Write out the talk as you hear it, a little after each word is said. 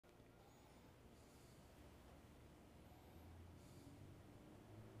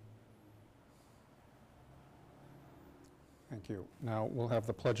Thank you. Now we'll have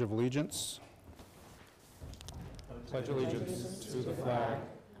the Pledge of Allegiance. Pledge allegiance to the flag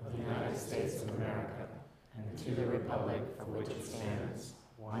of the United States of America and to the republic for which it stands,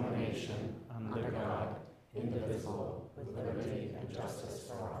 one nation, under God, indivisible, with liberty and justice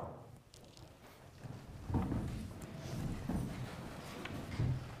for all.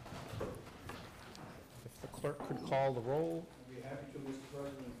 If the clerk could call the roll. I'd be happy to, Mr.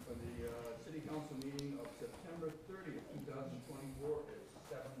 President, for the City Council meeting of September 30th, 2024 at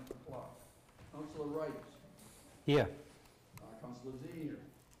 7 o'clock. Councilor Wright. Here. Councilor Z. Here.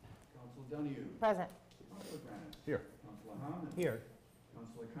 Councilor Donahue. Present. Councilor Grant. Here. Councilor Harmon. Here.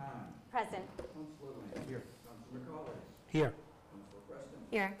 Councilor Khan. Present. Councilor Lane. Here. Councilor Collins. Here. Councilor Preston.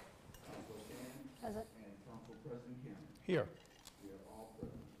 Here. Councilor Stan. Present. And Council President Cameron. Here. We are all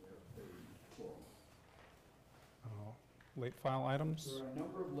present. We have 34. Late file items. There are a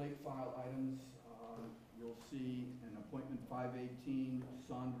number of late file items. You'll see an appointment 518,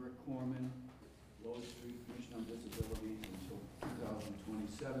 Sandra Corman, Lower Street, Commission on Disabilities until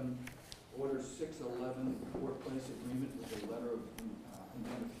 2027. Order 611, workplace agreement with a letter of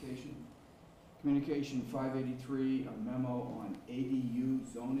indemnification. Communication 583, a memo on ADU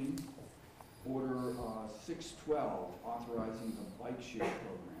zoning. Order 612, authorizing a bike share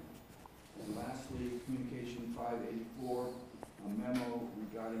program. And lastly, communication 584, a memo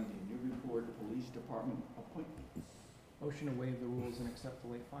regarding the Newburyport Police Department appointments. Motion to waive the rules and accept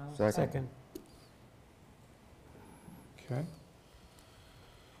the late files. Second. Okay.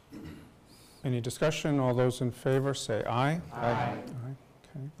 Any discussion? All those in favor say aye. Aye. Aye.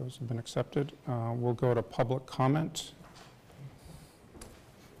 Okay, those have been accepted. We'll go to public comment.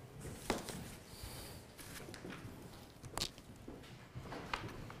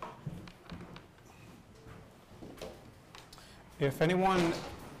 If anyone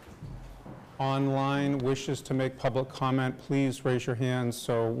online wishes to make public comment, please raise your hands.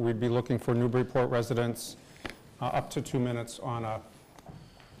 So we'd be looking for Newburyport residents up to 2 minutes on a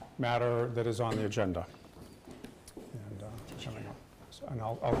matter that is on the agenda. And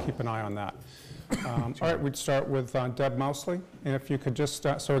I'll keep an eye on that. All right, we'd start with Deb Mousley. And if you could just,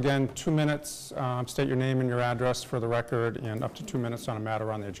 so again, 2 minutes, state your name and your address for the record, and up to 2 minutes on a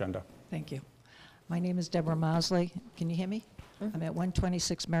matter on the agenda. Thank you. My name is Deborah Mousley. Can you hear me? I'm at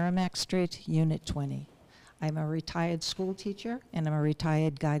 126 Merrimack Street, Unit 20. I'm a retired school teacher, and I'm a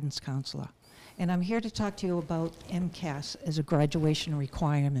retired guidance counselor. And I'm here to talk to you about MCAS as a graduation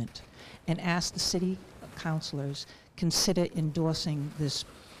requirement and ask the city councilors consider endorsing this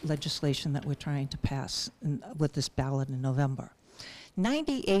legislation that we're trying to pass with this ballot in November.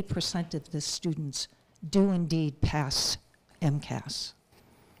 98% of the students do indeed pass MCAS.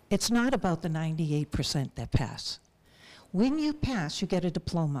 It's not about the 98% that pass. When you pass, you get a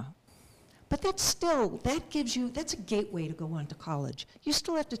diploma. But that's still, that's a gateway to go on to college. You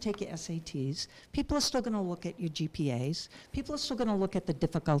still have to take your SATs. People are still going to look at your GPAs. People are still going to look at the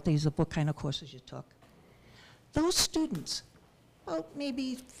difficulties of what kind of courses you took. Those students, well,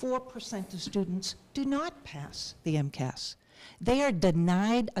 maybe 4% of students do not pass the MCAS. They are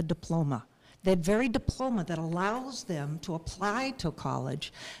denied a diploma. That very diploma that allows them to apply to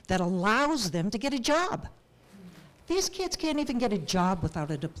college, that allows them to get a job. These kids can't even get a job without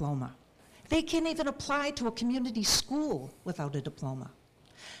a diploma. They can't even apply to a community school without a diploma.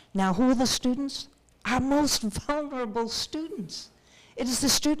 Now, who are the students? Our most vulnerable students. It is the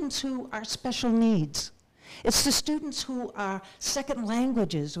students who are special needs. It's the students who are second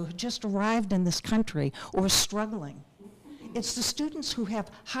languages or who just arrived in this country or are struggling. It's the students who have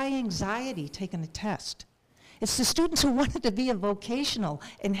high anxiety taking a test. It's the students who wanted to be a vocational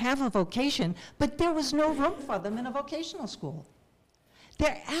and have a vocation, but there was no room for them in a vocational school.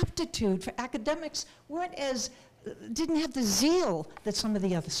 Their aptitude for academics didn't have the zeal that some of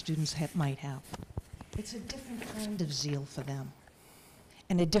the other students might have. It's a different kind of zeal for them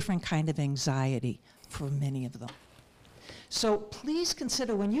and a different kind of anxiety for many of them. So please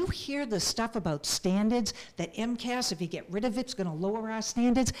consider, when you hear the stuff about standards, that MCAS, if you get rid of it, is going to lower our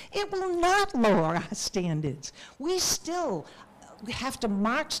standards, it will not lower our standards. We still have to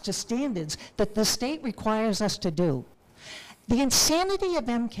march to standards that the state requires us to do. The insanity of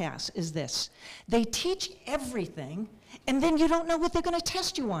MCAS is this. They teach everything, and then you don't know what they're going to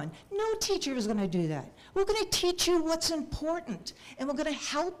test you on. No teacher is going to do that. We're going to teach you what's important, and we're going to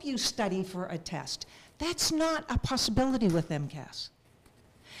help you study for a test. That's not a possibility with MCAS.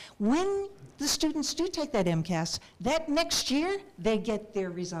 When the students do take that MCAS, that next year, they get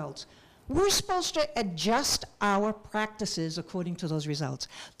their results. We're supposed to adjust our practices according to those results.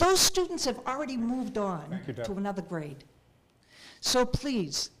 Those students have already moved on to another grade. So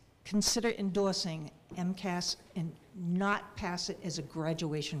please, consider endorsing MCAS and not pass it as a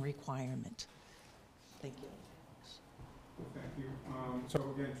graduation requirement. Thank you. Thank you.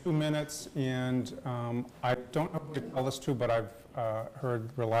 So again, 2 minutes, and I don't know who to tell this to, but I've heard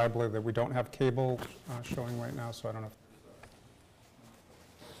reliably that we don't have cable showing right now, so I don't know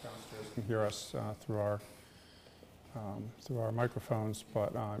if downstairs can hear us through our microphones,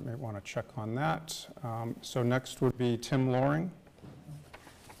 but I may want to check on that. So next would be Tim Loring.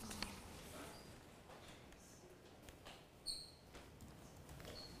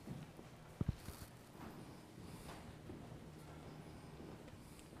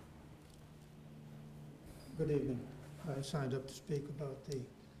 Good evening. I signed up to speak about the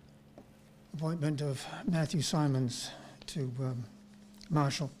appointment of Matthew Simons to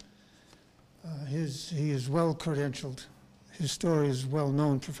Marshall. He is well credentialed. His story is well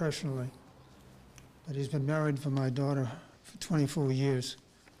known professionally, but he's been married for my daughter for 24 years,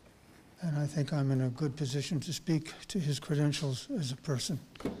 and I think I'm in a good position to speak to his credentials as a person,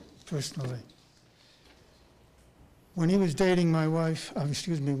 personally. When he was dating my wife,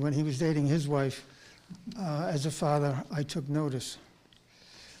 when he was dating his wife, as a father, I took notice.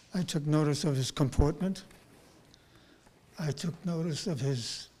 I took notice of his comportment. I took notice of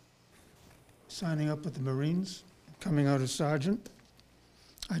his signing up with the Marines, coming out as sergeant.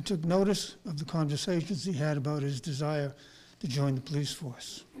 I took notice of the conversations he had about his desire to join the police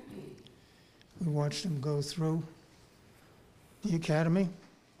force. We watched him go through the academy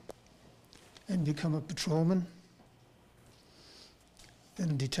and become a patrolman, then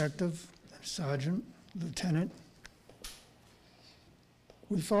a detective, then a sergeant, lieutenant.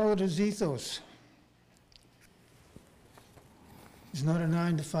 We followed his ethos. It's not a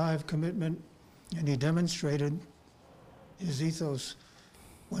 9-to-5 commitment, and he demonstrated his ethos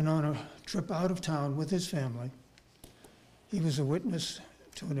when on a trip out of town with his family. He was a witness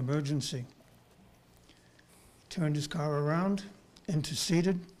to an emergency. He turned his car around,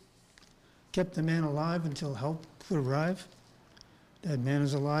 interceded, kept the man alive until help could arrive. That man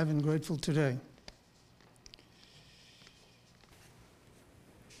is alive and grateful today.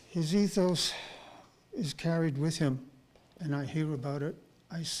 His ethos is carried with him, and I hear about it,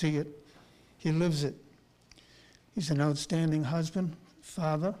 I see it, he lives it. He's an outstanding husband,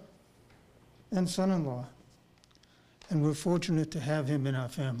 father, and son-in-law, and we're fortunate to have him in our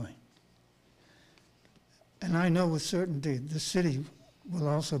family. And I know with certainty the city will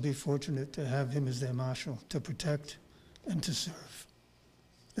also be fortunate to have him as their marshal to protect and to serve.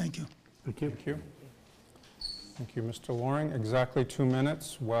 Thank you. Thank you. Thank you. Thank you, Mr. Loring. Exactly 2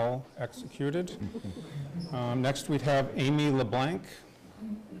 minutes, well executed. Next, we'd have Amy LeBlanc.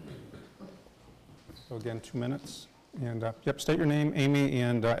 So again, 2 minutes. And state your name, Amy,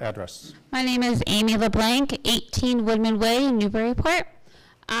 and address. My name is Amy LeBlanc, 18 Woodman Way, Newburyport.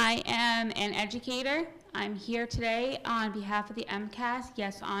 I am an educator. I'm here today on behalf of the MCAS,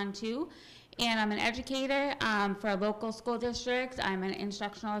 Yes On To, and I'm an educator for a local school district. I'm an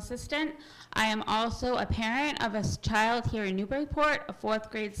instructional assistant. I am also a parent of a child here in Newburyport, a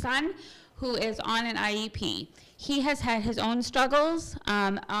 4th grade son, who is on an IEP. He has had his own struggles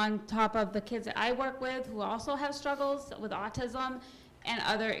on top of the kids that I work with who also have struggles with autism and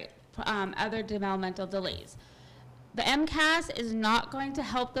other developmental delays. The MCAS is not going to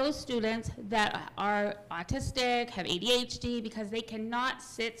help those students that are autistic, have ADHD, because they cannot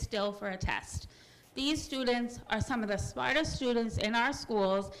sit still for a test. These students are some of the smartest students in our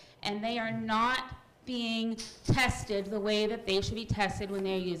schools, and they are not being tested the way that they should be tested when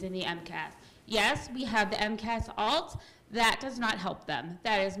they're using the MCAS. Yes, we have the MCAS alt. That does not help them.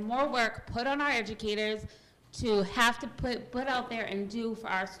 That is more work put on our educators to have to put out there and do for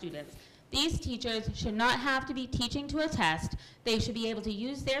our students. These teachers should not have to be teaching to a test. They should be able to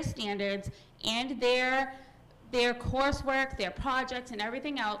use their standards and their coursework, their projects, and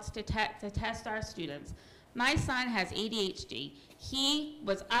everything else to test our students. My son has ADHD. He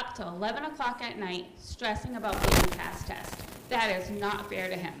was up till 11 o'clock at night stressing about the MCAS test. That is not fair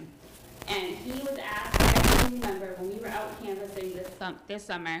to him. And he was asked, I can remember when we were out canvassing this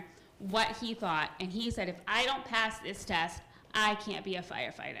summer, what he thought. And he said, if I don't pass this test, I can't be a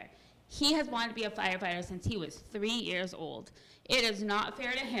firefighter. He has wanted to be a firefighter since he was 3 years old. It is not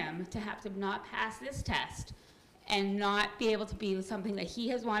fair to him to have to not pass this test and not be able to be something that he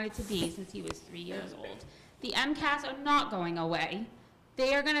has wanted to be since he was 3 years old. The MCAS are not going away.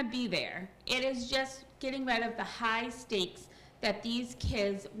 They are going to be there. It is just getting rid of the high stakes that these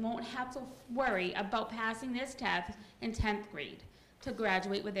kids won't have to worry about passing this test in 10th grade to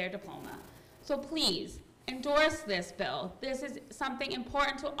graduate with their diploma. So please, endorse this bill. This is something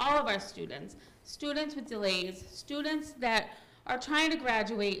important to all of our students. Students with delays, students that are trying to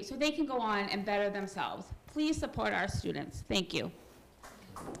graduate so they can go on and better themselves. Please support our students. Thank you.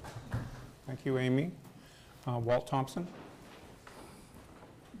 Thank you, Amy. Walt Thompson?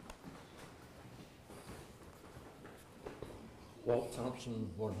 Walt Thompson,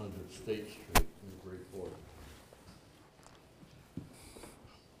 100 State Street, Newburyport.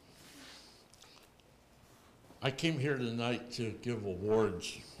 I came here tonight to give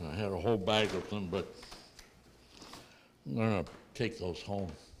awards. I had a whole bag of them, but I'm going to take those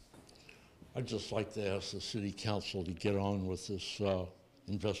home. I'd just like to ask the City Council to get on with this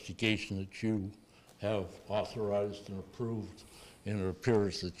investigation that you have authorized and approved, and it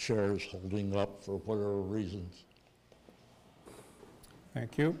appears the chair is holding up for whatever reasons.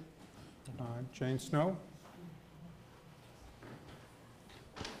 Thank you. Jane Snow?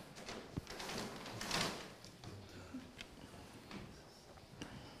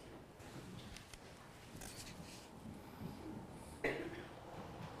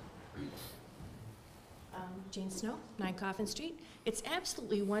 Jane Snow, 9 Coffin Street. It's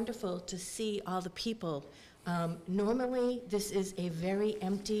absolutely wonderful to see all the people. Normally, this is a very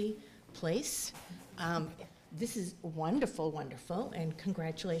empty place. This is wonderful, wonderful, and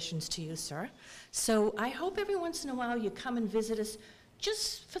congratulations to you, sir. So I hope every once in a while you come and visit us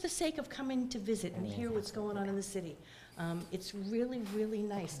just for the sake of coming to visit and hear what's going on in the city. It's really, really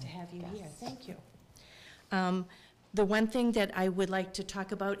nice to have you here. Thank you. The one thing that I would like to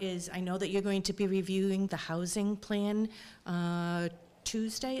talk about is I know that you're going to be reviewing the housing plan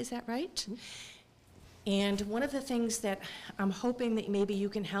Tuesday, is that right? Mm-hmm. And one of the things that I'm hoping that maybe you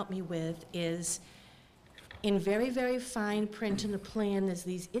can help me with is in very, very fine print in the plan, there's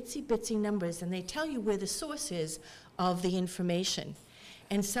these itsy-bitsy numbers, and they tell you where the source is of the information.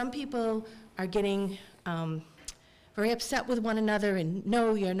 And some people are getting very upset with one another, and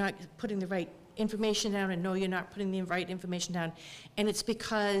no, you're not putting the right information down, and no, you're not putting the right information down. And it's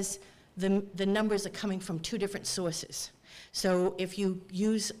because the numbers are coming from 2 different sources. So if you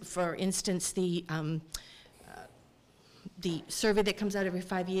use, for instance, the survey that comes out every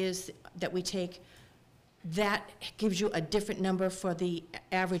 5 years that we take, that gives you a different number for the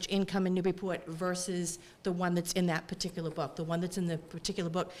average income in Newburyport versus the one that's in that particular book. The one that's in the particular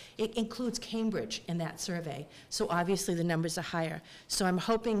book, it includes Cambridge in that survey. So obviously the numbers are higher. So I'm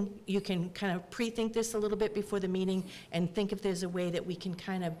hoping you can kind of pre-think this a little bit before the meeting and think if there's a way that we can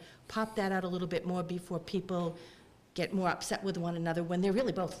kind of pop that out a little bit more before people get more upset with one another when they're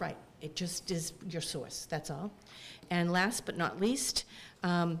really both right. It just is your source, that's all. And last but not least,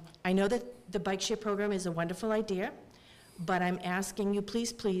 I know that the bike share program is a wonderful idea, but I'm asking you,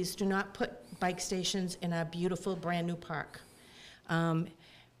 please, please, do not put bike stations in a beautiful brand new park.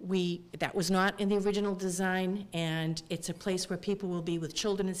 That was not in the original design, and it's a place where people will be with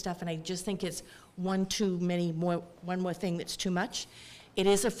children and stuff, and I just think it's one more thing that's too much. It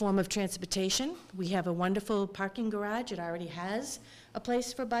is a form of transportation. We have a wonderful parking garage. It already has a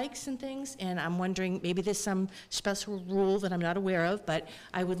place for bikes and things, and I'm wondering, maybe there's some special rule that I'm not aware of, but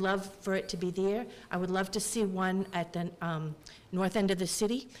I would love for it to be there. I would love to see one at the north end of the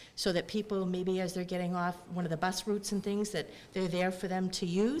city so that people, maybe as they're getting off one of the bus routes and things, that they're there for them to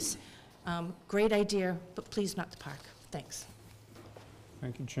use. Great idea, but please not the park. Thanks.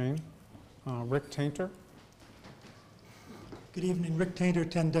 Thank you, Jane. Rick Tainter? Good evening, Rick Tainter,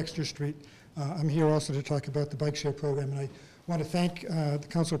 10 Dexter Street. I'm here also to talk about the bike share program, and I want to thank the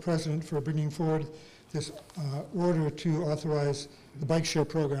Council President for bringing forward this order to authorize the bike share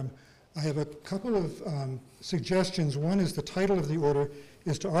program. I have a couple of suggestions. One is the title of the order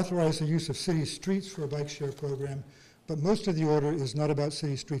is to authorize the use of city streets for a bike share program, but most of the order is not about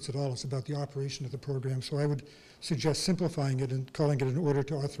city streets at all. It's about the operation of the program. So I would suggest simplifying it and calling it an order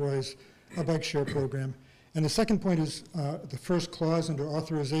to authorize a bike share program. And the second point is the first clause under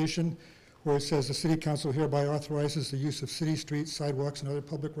authorization, where it says the City Council hereby authorizes the use of city streets, sidewalks, and other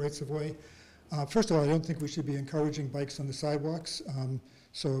public rights of way. First of all, I don't think we should be encouraging bikes on the sidewalks,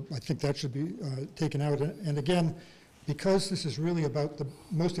 so I think that should be taken out. And again, because this is really about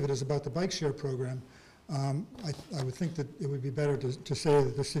most of it is about the bike share program, I would think that it would be better to say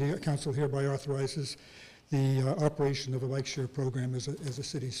that the City Council hereby authorizes the operation of a bike share program as a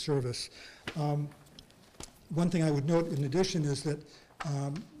city service. One thing I would note in addition is that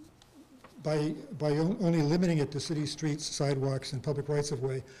by only limiting it to city streets, sidewalks, and public rights of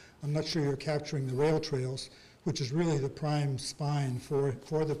way, I'm not sure you're capturing the rail trails, which is really the prime spine for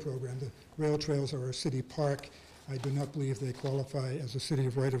the program. The rail trails are a city park. I do not believe they qualify as a city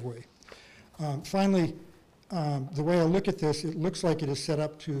of right of way. Finally, the way I look at this, it looks like it is set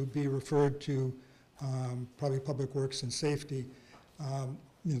up to be referred to probably Public Works and Safety.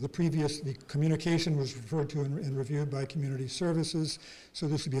 The communication was referred to and reviewed by Community Services, so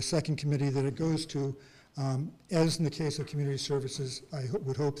this would be a second committee that it goes to. As in the case of community services, I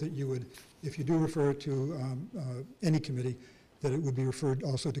would hope that you would, if you do refer it to any committee, that it would be referred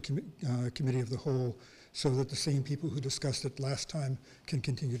also to committee of the whole, so that the same people who discussed it last time can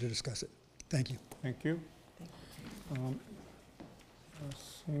continue to discuss it. Thank you. Thank you.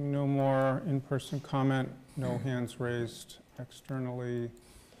 Seeing no more in-person comment, no hands raised externally,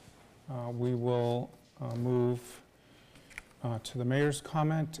 we will move to the mayor's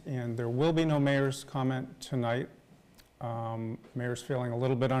comment, and there will be no mayor's comment tonight. Mayor's feeling a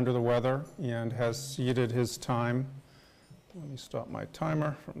little bit under the weather and has ceded his time. Let me stop my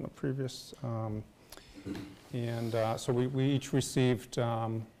timer from the previous. So we each received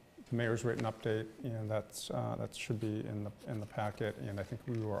the mayor's written update, and that should be in the packet, and I think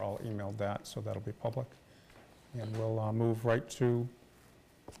we were all emailed that, so that'll be public. And we'll move right to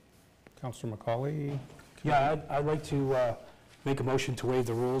Councilor McCauley. Yeah, I'd like to make a motion to waive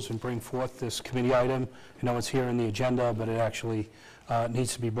the rules and bring forth this committee item. I know it's here in the agenda, but it actually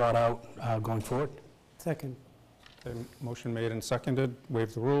needs to be brought out going forward. Second. Okay, motion made and seconded,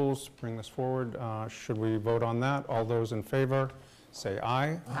 waive the rules, bring this forward. Should we vote on that? All those in favor, say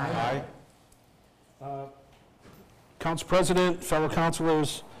aye. Aye. Council President, fellow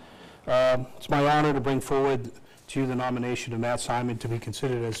councilors, it's my honor to bring forward to you the nomination of Matt Simon to be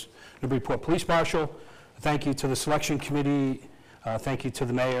considered as Newburyport Police Marshal. Thank you to the selection committee. Thank you to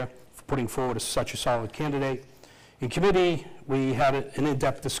the mayor for putting forward such a solid candidate. In committee, we had an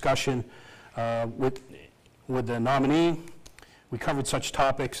in-depth discussion with the nominee. We covered such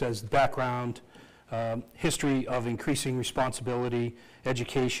topics as the background, history of increasing responsibility,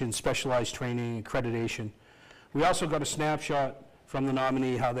 education, specialized training, accreditation. We also got a snapshot from the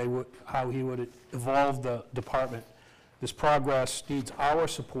nominee how he would evolve the department. This progress needs our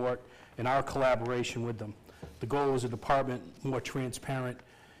support and our collaboration with them. The goal is a department more transparent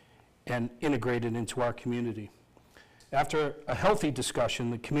and integrated into our community. After a healthy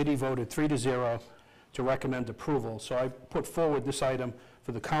discussion, the committee voted 3-0 to recommend approval. So I put forward this item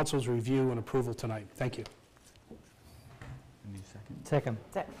for the council's review and approval tonight. Thank you. Second.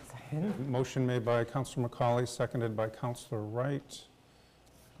 Motion made by Councilor McCauley, seconded by Councilor Wright.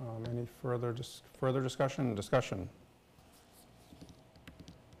 Any further discussion? Discussion.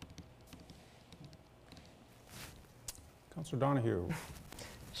 Councilor Donahue.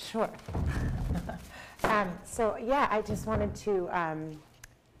 Sure. So yeah, I just wanted to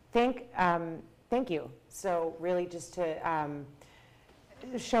thank you. So really just to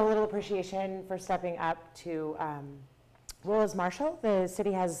show a little appreciation for stepping up to role as marshal. The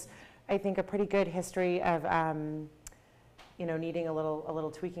city has, I think, a pretty good history of needing a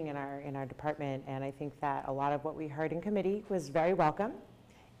little tweaking in our department, and I think that a lot of what we heard in committee was very welcome.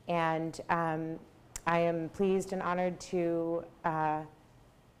 And I am pleased and honored to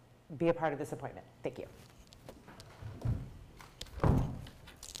be a part of this appointment. Thank you.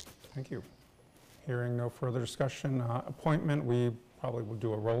 Thank you. Hearing no further discussion, appointment, we probably will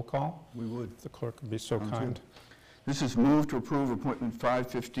do a roll call. We would. If the clerk would be so kind. This is moved to approve appointment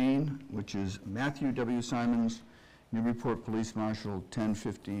 515, which is Matthew W. Simons, Newburyport Police Marshal,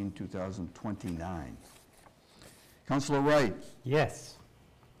 10/15/2029. Councilor Wright. Yes.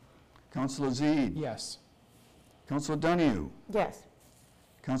 Councilor Zeed. Yes. Councilor Donahue. Yes.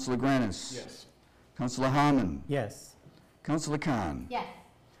 Councilor Granis. Yes. Councilor Harmon. Yes. Councilor Khan. Yes.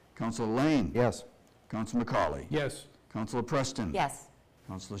 Councilor Lane. Yes. Councilor McCauley. Yes. Councilor Preston. Yes.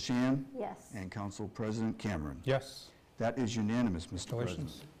 Councilor Shan. Yes. And Council President Cameron. Yes. That is unanimous, Mr. President.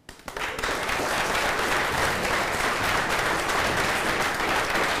 Congratulations.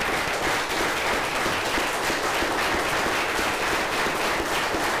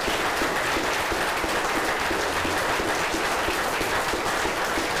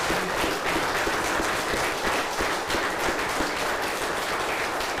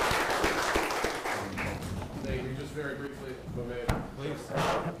 Thank you. Just very briefly, if I may. Please.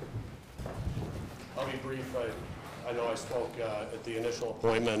 I'll be brief. I know I spoke at the initial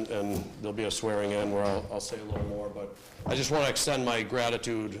appointment, and there'll be a swearing in where I'll say a little more, but I just want to extend my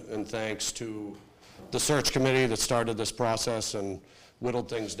gratitude and thanks to the search committee that started this process and whittled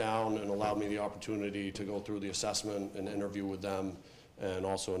things down and allowed me the opportunity to go through the assessment and interview with them, and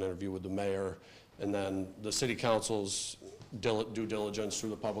also an interview with the mayor, and then the city council's due diligence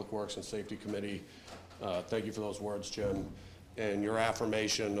through the Public Works and Safety Committee. Thank you for those words, Jim, and your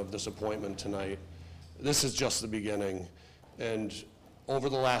affirmation of this appointment tonight. This is just the beginning, and over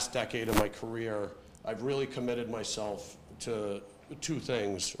the last decade of my career, I've really committed myself to three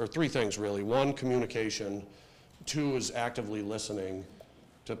things really. One, communication. Two is actively listening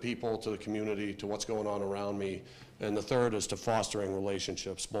to people, to the community, to what's going on around me. And the third is to fostering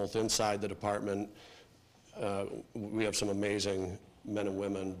relationships, both inside the department we have some amazing men and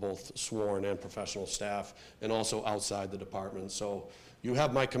women, both sworn and professional staff, and also outside the department. So you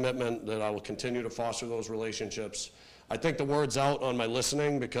have my commitment that I will continue to foster those relationships. I think the word's out on my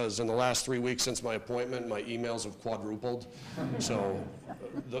listening, because in the last 3 weeks since my appointment, my emails have quadrupled. So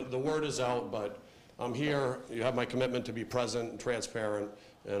the word is out, but I'm here. You have my commitment to be present and transparent,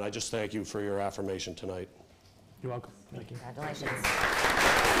 and I just thank you for your affirmation tonight. You're welcome. Thank you. Congratulations.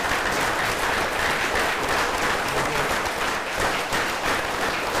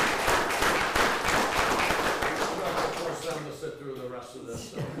 Force them to sit through the rest of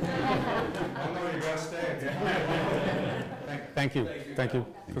this. Oh, no, you gotta stay. Thank you. Thank you.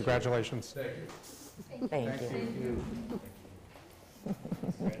 Congratulations. Thank you. Thank you.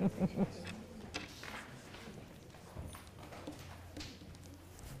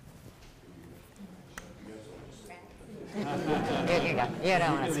 Here you go. You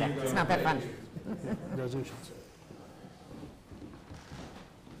don't want to stay. It's not that fun. Resolutions.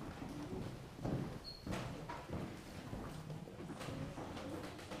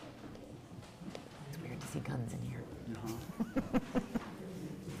 It's weird to see guns in here.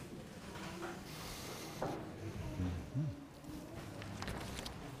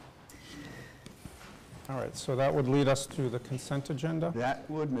 All right, so that would lead us to the consent agenda. That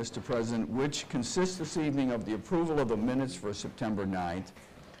would, Mr. President, which consists this evening of the approval of the minutes for September 9th.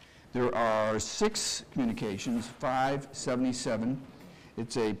 There are 6 communications, 577.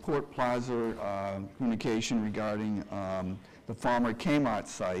 It's a Port Plaza communication regarding the former Kmart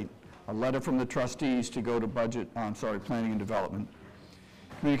site, a letter from the trustees to go to planning and development.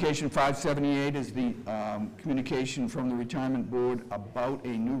 Communication 578 is the communication from the retirement board about a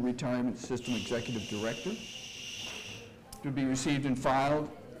new retirement system executive director to be received and filed.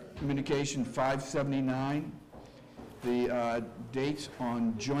 Communication 579, the dates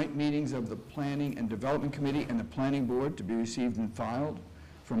on joint meetings of the Planning and Development Committee and the Planning Board to be received and filed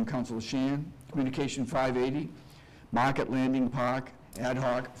from Councilor Shan. Communication 580, Market Landing Park ad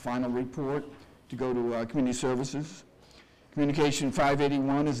hoc final report to go to Community Services. Communication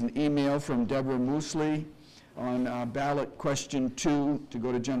 581 is an email from Deborah Moosley on ballot question 2 to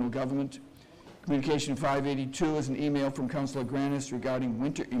go to General Government. Communication 582 is an email from Councilor Granis regarding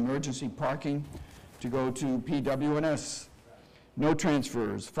winter emergency parking to go to PWNS. No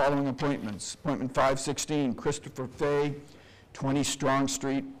transfers. Following appointments. Appointment 516, Christopher Fay, 20 Strong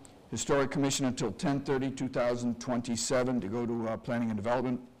Street, Historic Commission until 10/30/2027 to go to Planning and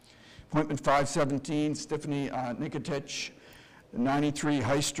Development. Appointment 517, Stephanie Nikotich, 93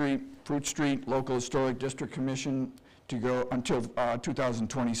 High Street, Fruit Street, Local Historic District Commission to go until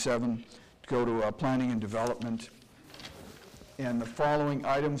 2027 to go to Planning and Development. And the following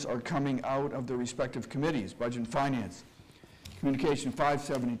items are coming out of the respective committees. Budget and Finance. Communication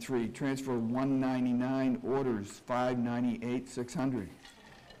 573, Transfer 199, Orders 598,600.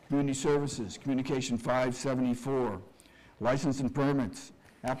 Community Services, Communication 574, License and Permits,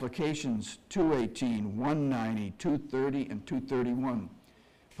 Applications 218, 190, 230, and 231.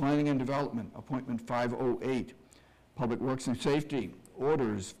 Planning and Development, Appointment 508. Public Works and Safety,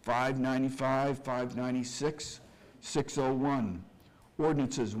 Orders 595, 596, 601.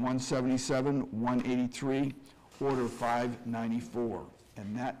 Ordinances 177, 183, Order 594.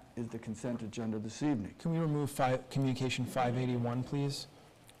 And that is the consent agenda this evening. Can we remove communication 581, please?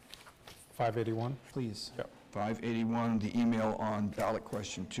 581? Please. Yep. 581, the email on ballot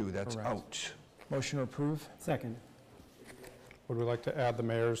question 2, that's Correct. out. Motion to approve? Second. Would we like to add the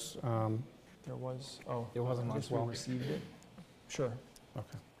mayor's? There was, oh. It wasn't I guess as well. we received it. Sure.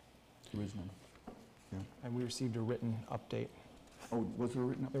 Okay. There is none. And we received a written update. Oh, was there a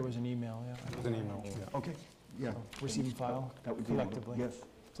written? There was an email, yeah. It was an email, yeah. Okay, yeah. Receive and file That would be collectively. Yes.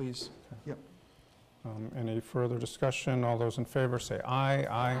 Please. Any further discussion? All those in favor say aye.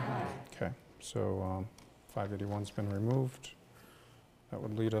 Aye. Okay, so 581's been removed. That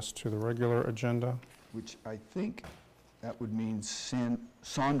would lead us to the regular agenda. Which I think that would mean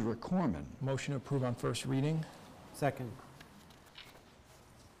Sandra Corman. Motion to approve on first reading? Second.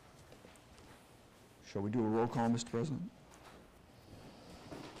 Shall we do a roll call, Mr. President?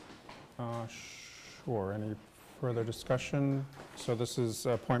 Sure. Any further discussion? So this is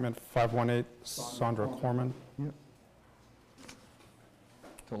appointment 518, Sandra Corman. Yep.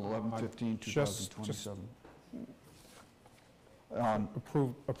 Till 11/15/2027.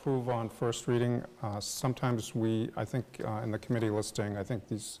 Approve on first reading. Sometimes I think in the committee listing, I think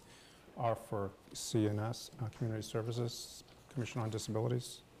these are for CNS, Community Services, Commission on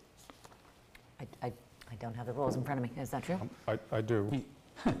Disabilities. I don't have the rules in front of me. Is that true? I do.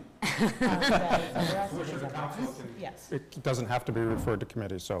 Yes. It doesn't have to be referred to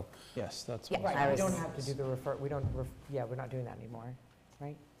committee, so. Yes, that's Yeah, what Right, we don't have to do the refer, we don't, yeah, we're not doing that anymore,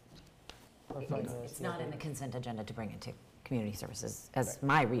 right? It's not in the consent agenda to bring it to community services, as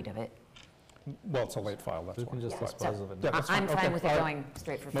my read of it. Well, it's a late file, that's why. just dispose of it. Yeah, that's I'm fine. fine Okay, with it all right. going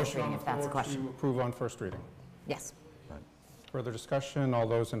straight for first Motion on reading, the if that's the floor question. to approve on first reading. Yes. Further discussion, all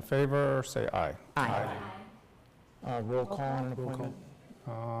those in favor, say aye. Aye. roll call on an appointment.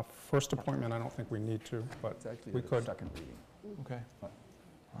 First appointment, I don't think we need to, but It's actually we the could. second reading. Okay.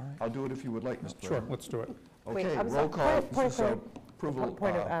 I'll do it if you would like, Mr. Sure, President. let's do it. Wait, Okay, I'm roll sorry, call. point of- So approval.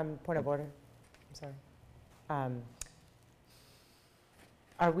 Point of order, I'm sorry.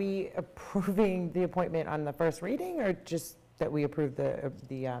 Are we approving the appointment on the first reading, or just that we approve the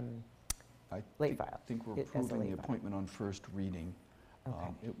I late file? think we're It as a approving the late file. appointment on first reading.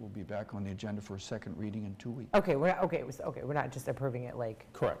 Okay. It will be back on the agenda for a second reading in 2 weeks. Okay, we're not, okay, we're not just approving it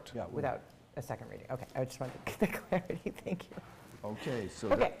like Correct. Yeah, without a second reading. Okay, I just wanted to get the clarity, thank you. Okay, so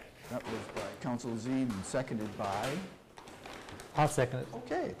Okay. that was by Council Z and seconded by, I'll second it.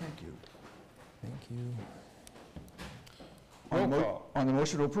 okay, thank you. Thank you. On the Roll call. On the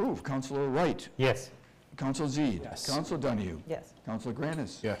motion to approve, Councilor Wright, Yes. Council Z. Yes. Council Donahue. Yes. Councilor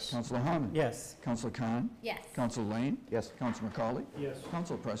Granis. Yes. Councilor Harmon. Yes. Councilor Khan. Yes. Councilor Lane. Yes. Councilor McCauley. Yes.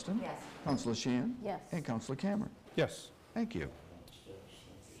 Councilor Preston. Yes. Councilor Sheehan. Yes. And Councilor Cameron. Yes. Thank you.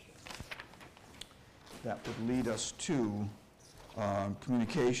 That would lead us to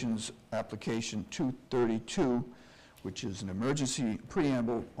Communications Application 232, which is an emergency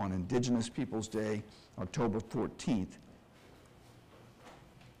preamble on Indigenous Peoples' Day, October 14th.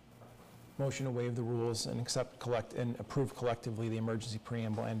 Motion to waive the rules and and approve collectively the emergency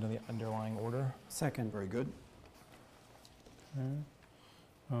preamble and the underlying order. Second. Very good.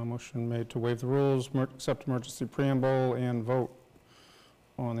 Motion made to waive the rules, accept emergency preamble, and vote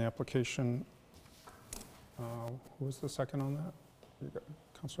on the application. Who was the second on that? You got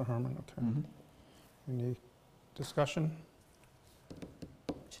Councilor Herman, okay. Mhm. Any discussion?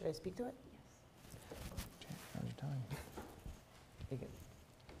 Should I speak to it? Now's your time. You can-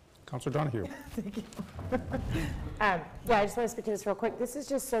 Councilor Donahue. Yeah, I just want to speak to this real quick. This is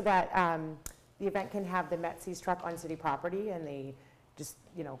just so that the event can have the Metzi's truck on city property, and they just,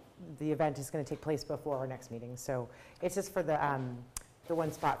 the event is going to take place before our next meeting. So it's just for the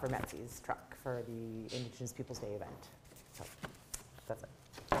one spot for Metzi's truck for the Indigenous Peoples' Day event. So that's it.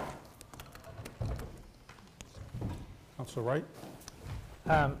 Councilor Wright.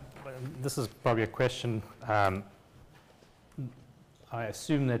 This is probably a question. I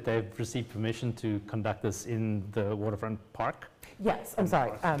assume that they've received permission to conduct this in the waterfront park? Yes, I'm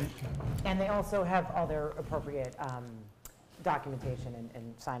sorry. And they also have all their appropriate documentation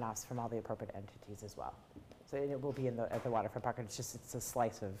and sign-offs from all the appropriate entities as well. So it will be at the waterfront park. It's a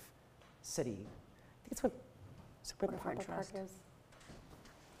slice of city. I think it's what the public park is.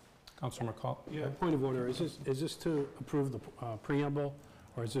 Councilor McCall. Yeah, point of order, is this to approve the preamble,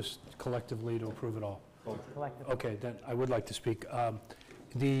 or is this collectively to approve it all? Collectively. Okay, then I would like to speak.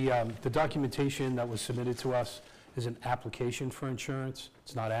 The documentation that was submitted to us is an application for insurance.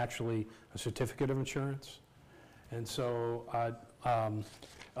 It's not actually a certificate of insurance. And so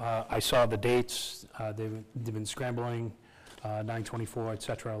I saw the dates, they've been scrambling, 9/24, et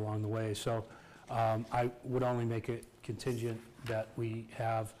cetera, along the way. So I would only make it contingent that we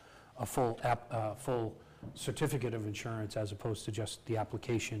have a full certificate of insurance as opposed to just the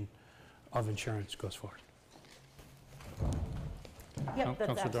application of insurance goes forward. Yep, that's Councilor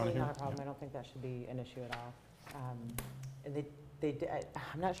absolutely Donahue? not a problem. I don't think that should be an issue at all. And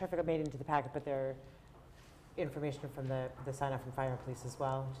I'm not sure if it got made into the packet, but there information from the sign-off from fire and police as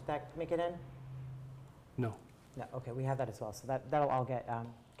well. Did that make it in? No. No, okay, we have that as well. So that'll all get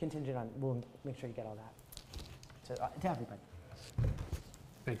contingent on, we'll make sure you get all that. So to everybody.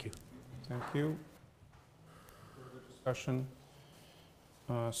 Thank you. Thank you. Further discussion?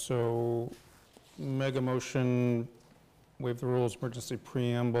 So, mega motion, waive the rules, emergency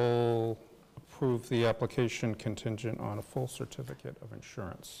preamble, approve the application contingent on a full certificate of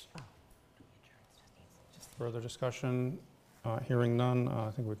insurance. Further discussion? Hearing none,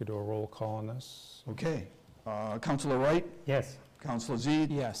 I think we could do a roll call on this. Okay. Councilor Wright? Yes. Councilor Z?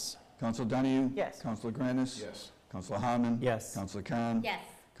 Yes. Councilor Donahue? Yes. Councilor Granis? Yes. Councilor Harmon? Yes. Councilor Khan? Yes.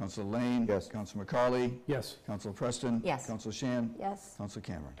 Councilor Lane? Yes. Councilor McCauley? Yes. Councilor Preston? Yes. Councilor Shan? Yes. Councilor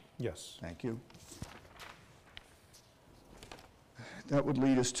Cameron? Yes. Thank you. That would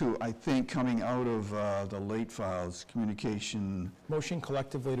lead us to, I think, coming out of the late files, communication. Motion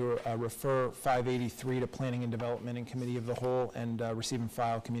collectively to refer 583 to Planning and Development and Committee of the Whole, and receive and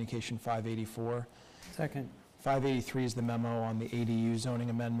file communication 584. Second. 583 is the memo on the ADU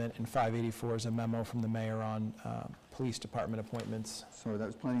zoning amendment, and 584 is a memo from the mayor on police department appointments. Sorry, that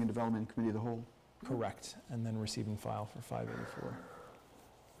was Planning and Development Committee of the Whole? Correct. And then receive and file for 584,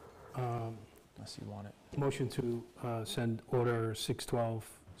 unless you want it. Motion to send Order 612,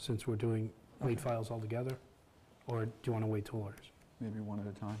 since we're doing late files altogether? Or do you want to wait till orders? Maybe one at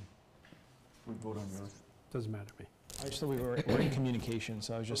a time. We vote on yours. Doesn't matter to me. I just thought we were in communication,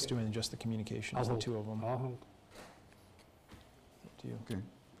 so I was just doing just the communications, the two of them. I'll hold. Up to you. Okay.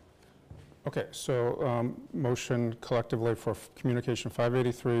 Okay, so motion collectively for communication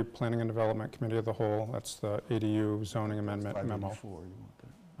 583, Planning and Development Committee of the Whole. That's the ADU zoning amendment memo. 584, you want that?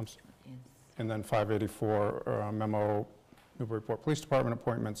 I'm sorry. And then 584 memo, Newburyport Police Department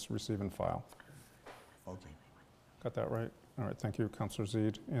appointments, receive and file. Okay. Got that right? All right, thank you, Councilor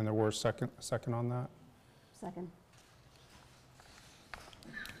Zede. And there were second on that? Second.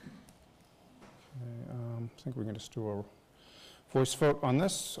 Okay, I think we can just do a voice vote on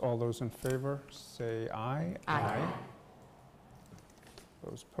this. All those in favor, say aye. Aye.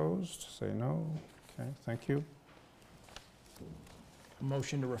 Those opposed, say no. Okay, thank you.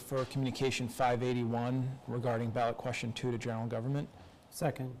 Motion to refer communication 581 regarding ballot question 2 to general government.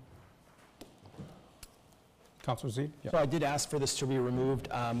 Second. Councilor Zede? So I did ask for this to be removed,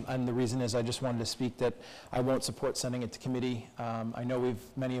 and the reason is I just wanted to speak that I won't support sending it to committee. I know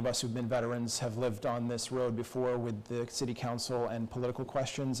many of us who've been veterans have lived on this road before with the city council and political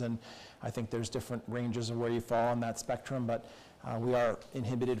questions, and I think there's different ranges of where you fall on that spectrum, but we are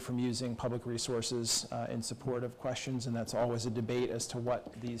inhibited from using public resources in support of questions, and that's always a debate as to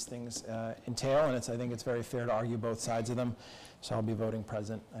what these things entail, and I think it's very fair to argue both sides of them. So I'll be voting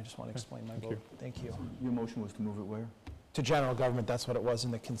present. I just want to explain my vote. Thank you. Your motion was to move it where? To general government, that's what it was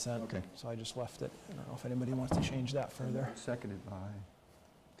in the consent. Okay. So I just left it. I don't know if anybody wants to change that further. Seconded by,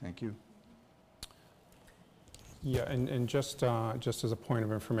 thank you. Yeah, and just as a point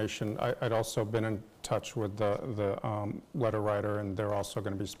of information, I'd also been in touch with the letter writer, and they're also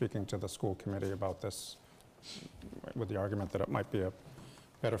going to be speaking to the school committee about this with the argument that it might be a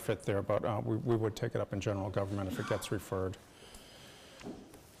better fit there, but we would take it up in general government if it gets referred.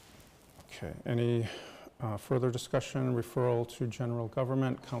 Okay, any further discussion, referral to general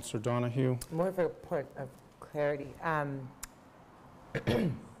government? Councillor Donahue? More of a point of clarity. I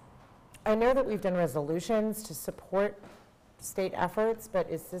know that we've done resolutions to support state efforts, but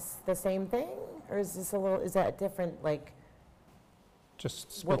is this the same thing? Or is this is that different, like,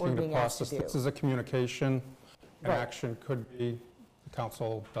 Just what we're speaking to being asked to process, do? this is a communication. An Right. action could be the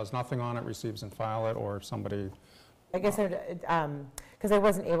council does nothing on it, receives and file it, or if somebody, I guess, because I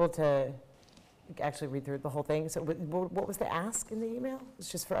wasn't able to actually read through the whole thing, so what was the ask in the email? It's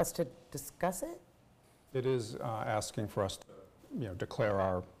just for us to discuss it? it is asking for us to,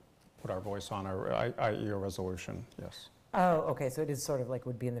 declare put our voice on i.e. a resolution, yes. Oh, okay, so it is sort of like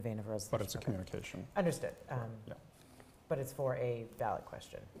would be in the vein of a resolution. But it's a Okay. communication. Understood. Yeah. But it's for a ballot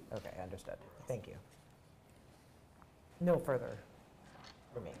question. Okay, understood. Thank you. No further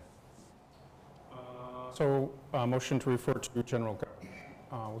for me. So, motion to refer to general government.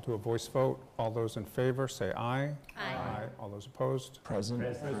 We'll do a voice vote. All those in favor, say aye. Aye. All those opposed? Present.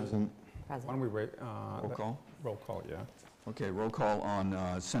 Present. Why don't we wait? Roll call? Roll call, yeah. Okay, roll call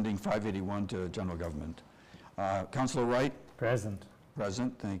on sending 581 to general government. Councilor Wright? Present.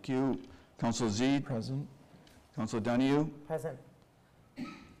 Present, thank you. Councilor Zede? Present. Councilor Donahue? Present.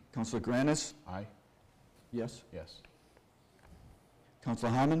 Councilor Granis? Aye. Yes. Yes.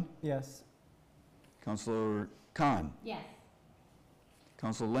 Councilor Harmon? Yes. Councilor Khan? Yes.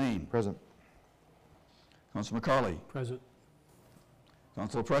 Councilor Lane? Present. Councilor McCarley? Present.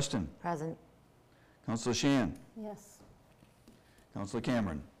 Councilor Preston? Present. Councilor Shan? Yes. Councilor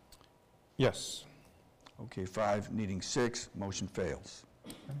Cameron? Yes. Okay, 5, needing 6, motion fails.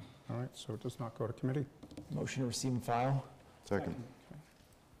 All right, so it does not go to committee. Motion to receive and file. Second.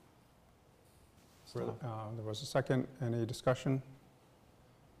 There was a second. Any discussion?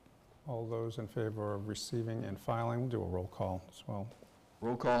 All those in favor of receiving and filing, we'll do a roll call as well.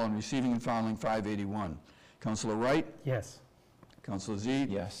 Roll call on receiving and filing 581. Councilor Wright? Yes. Councilor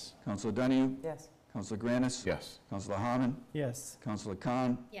Zede? Yes. Councilor Donahue? Yes. Councilor Granis? Yes. Councilor Harmon? Yes. Councilor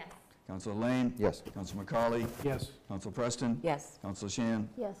Khan? Yes. Councilor Lane? Yes. Councilor McCarley? Yes. Councilor Preston? Yes. Councilor Shan?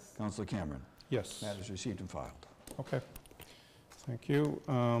 Yes. Councilor Cameron? Yes. Matters received and filed. Okay. Thank you.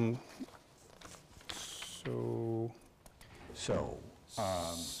 So,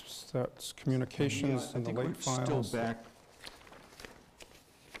 That's communications I and the think late we're files. still back.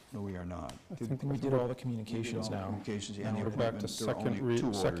 No, we are not. I think We did all the communications now. Communications, Now and the we're back to appointment. There are only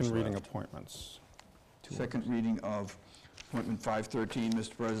two second orders reading left. appointments. Second reading of appointment 513,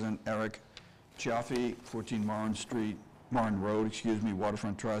 Mr. President, Eric Chaffee, 14 Marne Road,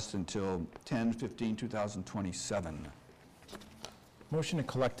 Waterfront Trust, until 10/15/2027. Motion to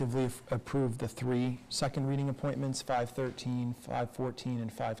collectively approve the 3 second reading appointments, 513, 514,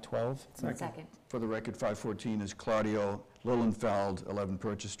 and 512. Second. For the record, 514 is Claudio Lilienfeld, 11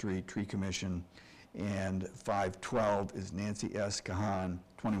 Purchase Street, Tree Commission, and 512 is Nancy S. Kahan,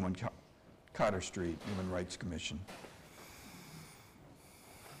 21 Carter Street, Human Rights Commission.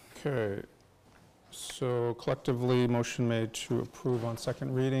 Okay, so collectively, motion made to approve on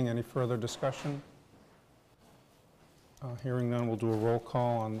second reading. Any further discussion? Hearing none, we'll do a roll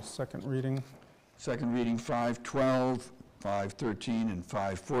call on the second reading. Second reading, 512, 513, and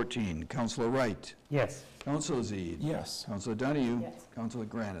 514. Councilor Wright. Yes. Councilor Zede. Yes. Councilor Donahue. Yes. Councilor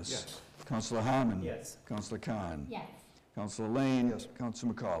Granis. Yes. Councilor Harmon. Yes. Councilor Khan. Yes. Councilor Lane. Yes.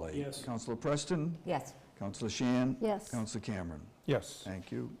 Councilor McCauley. Yes. Councilor Preston. Yes. Councilor Shan. Yes. Councilor Cameron. Yes.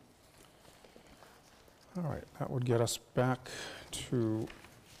 Thank you. All right, that would get us back to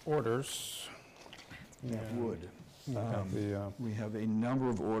orders. That And would. we have the, We have a number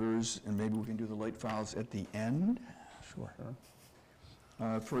of orders, and maybe we can do the late files at the end. Sure.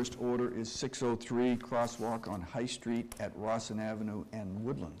 First order is 603 crosswalk on High Street at Rawson Avenue and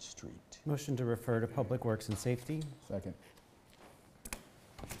Woodland Street. Motion to refer to Public Works and Safety. Second.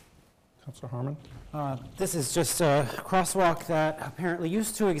 Councilor Harmon? This is just a crosswalk that apparently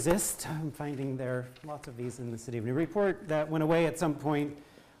used to exist. I'm finding there are lots of these in the city of Newburyport that went away at some point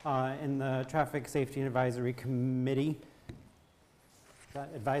in the Traffic Safety and Advisory Committee.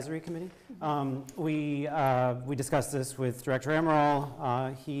 We discussed this with Director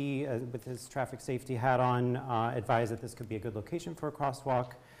Amaral. He, with his traffic safety hat on, advised that this could be a good location for a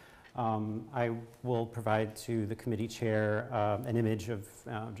crosswalk. I will provide to the committee chair an image of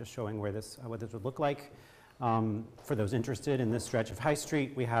just showing where what this would look like. For those interested in this stretch of High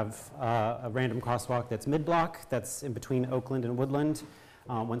Street, we have a random crosswalk that's mid-block, that's in between Oakland and Woodland.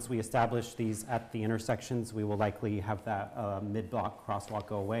 Once we establish these at the intersections, we will likely have that mid-block crosswalk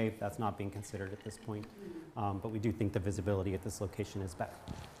go away. That's not being considered at this point, but we do think the visibility at this location is better.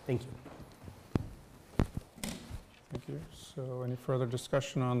 Thank you. Thank you. So any further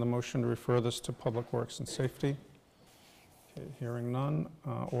discussion on the motion to refer this to Public Works and Safety? Okay, hearing none.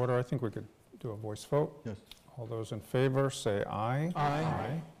 Order, I think we could do a voice vote. Yes. All those in favor, say aye.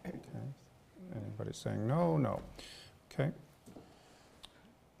 Aye. Okay. Anybody saying no? No. Okay.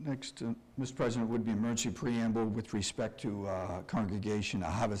 Next, Mr. President, would be emergency preamble with respect to Congregation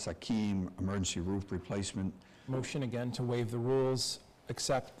Ahavas Hakim emergency roof replacement. Motion again to waive the rules,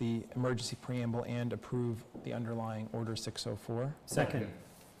 accept the emergency preamble, and approve the underlying Order 604. Second.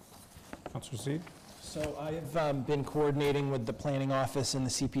 Councilor Zede? So I've been coordinating with the planning office and the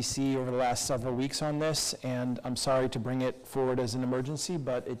CPC over the last several weeks on this, and I'm sorry to bring it forward as an emergency,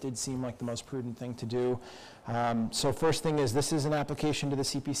 but it did seem like the most prudent thing to do. So first thing is, this is an application to the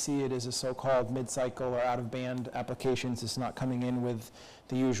CPC. It is a so-called mid-cycle or out-of-band applications. It's not coming in with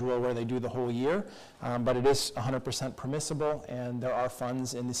the usual where they do the whole year, but it is 100% permissible, and there are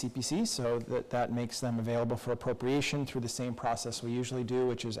funds in the CPC, so that makes them available for appropriation through the same process we usually do,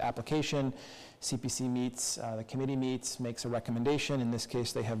 which is application. CPC meets, the committee meets, makes a recommendation. In this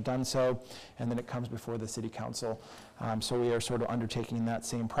case, they have done so, and then it comes before the city council. So we are sort of undertaking that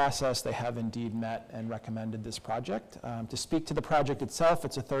same process. They have indeed met and recommended this project. To speak to the project itself,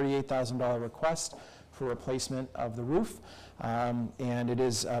 it's a $38,000 request for replacement of the roof, and it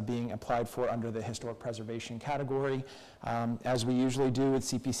is being applied for under the historic preservation category. As we usually do with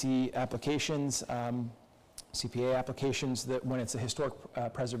CPC applications, CPA applications, that when it's a historic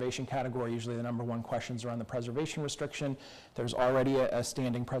preservation category, usually the number one questions are on the preservation restriction. There's already a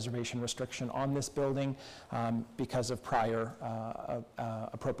standing preservation restriction on this building because of prior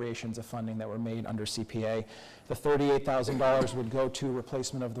appropriations of funding that were made under CPA. The $38,000 would go to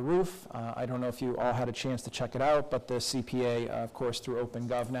replacement of the roof. I don't know if you all had a chance to check it out, but the CPA, of course, through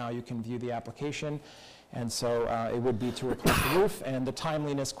OpenGov now, you can view the application. And so it would be to replace the roof, and the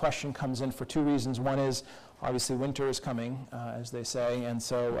timeliness question comes in for two reasons. One is, obviously, winter is coming, as they say, and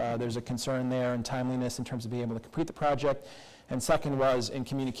so there's a concern there in timeliness in terms of being able to complete the project. And second was, in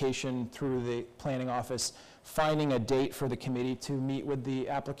communication through the planning office, finding a date for the committee to meet with the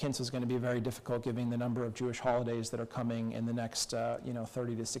applicants is going to be very difficult, given the number of Jewish holidays that are coming in the next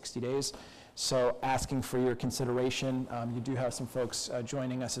 30 to 60 days. So asking for your consideration. You do have some folks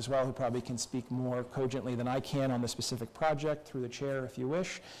joining us as well who probably can speak more cogently than I can on the specific project through the chair if you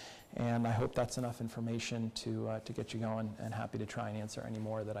wish. And I hope that's enough information to get you going, and happy to try and answer any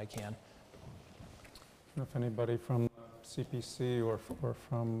more that I can. If anybody from CPC or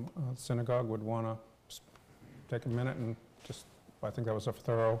from synagogue would want to take a minute and just, I think that was a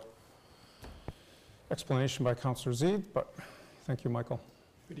thorough explanation by Councilor Zede, but thank you, Michael.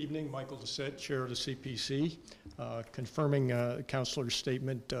 Good evening, Michael Doucette, Chair of the CPC. Confirming Councilor's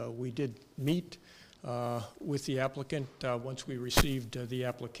statement, we did meet with the applicant once we received the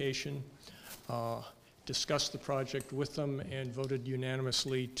application, discussed the project with them, and voted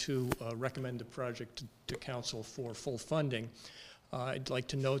unanimously to recommend the project to council for full funding. I'd like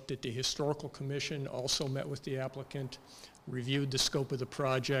to note that the Historical Commission also met with the applicant, reviewed the scope of the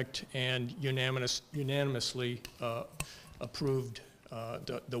project, and unanimously approved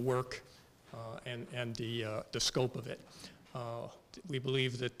the work and the scope of it. We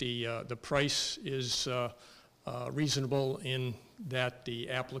believe that the price is reasonable in that the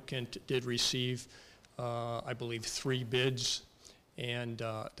applicant did receive, I believe, 3 bids, and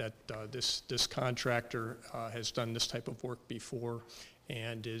that this contractor has done this type of work before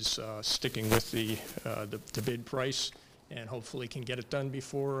and is sticking with the bid price, and hopefully can get it done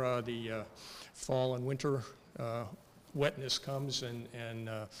before the fall and winter wetness comes and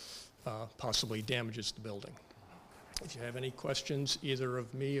possibly damages the building. If you have any questions, either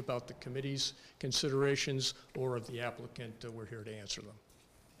of me about the committee's considerations or of the applicant, we're here to answer them.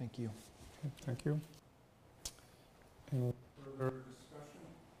 Thank you. Okay, thank you. Any further discussion?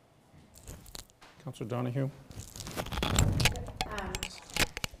 Councilor Donahue?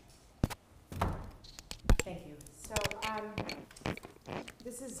 Thank you. So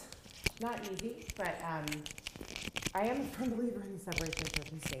this is not easy, but I am a firm believer in the separation of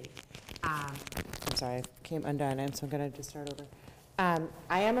church and state. I'm sorry, I came undone, and so I'm going to just start over.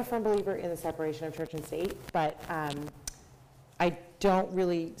 I am a firm believer in the separation of church and state, but I don't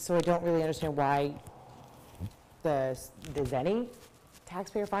really understand why there's any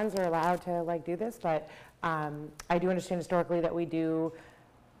taxpayer funds are allowed to do this. But I do understand historically that we do,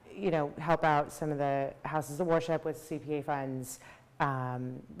 help out some of the houses of worship with CPA funds,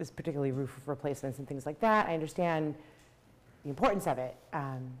 particularly roof replacements and things like that. I understand the importance of it,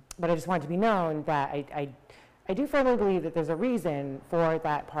 but I just want it to be known that I do firmly believe that there's a reason for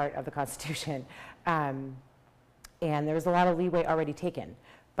that part of the Constitution, and there's a lot of leeway already taken.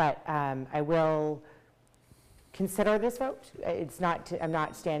 But I will consider this vote. I'm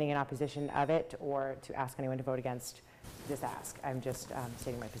not standing in opposition of it or to ask anyone to vote against this ask. I'm just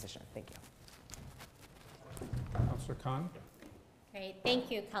stating my position. Thank you. Councilor Khan? Great, thank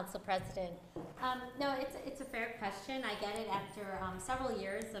you, Council President. No, it's a fair question. I get it after several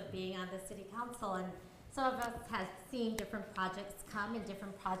years of being on the City Council, and some of us have seen different projects come and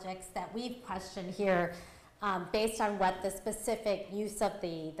different projects that we've questioned here based on what the specific use of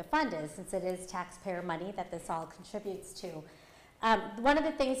the fund is, since it is taxpayer money that this all contributes to. One of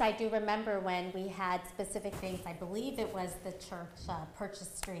the things I do remember when we had specific things, I believe it was the church,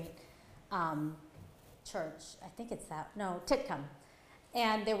 Purchase Street Church, I think it's that, no, Titcomb.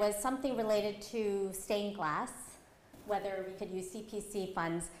 And there was something related to stained glass, whether we could use CPC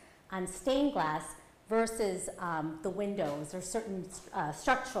funds on stained glass versus the windows or certain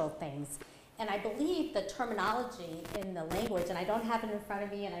structural things. And I believe the terminology in the language, and I don't have it in front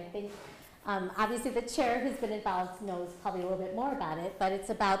of me, and I think obviously the chair who's been involved knows probably a little bit more about it, but it's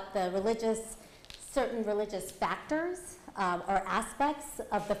about the certain religious factors or aspects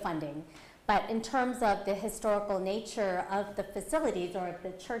of the funding. But in terms of the historical nature of the facilities or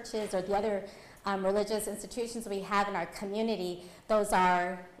the churches or the other religious institutions we have in our community, those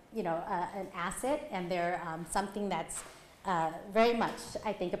are, an asset, and they're something that's very much,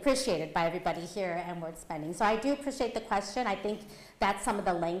 I think, appreciated by everybody here and worth spending. So I do appreciate the question. I think that's some of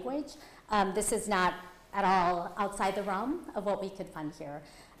the language. This is not at all outside the realm of what we could fund here.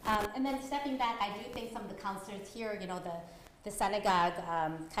 And then stepping back, I do think some of the counselors here, the synagogue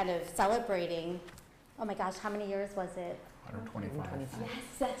kind of celebrating, oh my gosh, how many years was it? 125. Yes,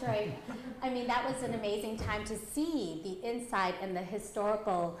 that's right. I mean, that was an amazing time to see the insight and the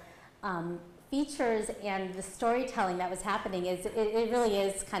historical features and the storytelling that was happening. It really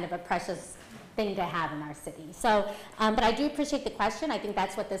is kind of a precious thing to have in our city. So, but I do appreciate the question. I think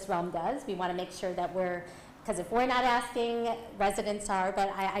that's what this realm does. We want to make sure that because if we're not asking, residents are, but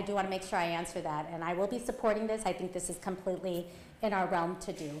I do want to make sure I answer that. And I will be supporting this. I think this is completely in our realm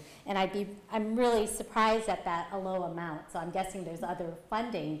to do. And I'm really surprised at that a low amount. So I'm guessing there's other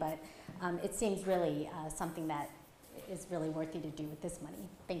funding, but it seems really something that is really worthy to do with this money.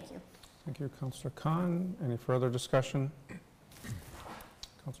 Thank you. Thank you, Councilor Khan. Any further discussion?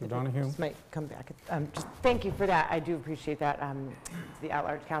 Councilor Donahue? This might come back. Just thank you for that. I do appreciate that, to the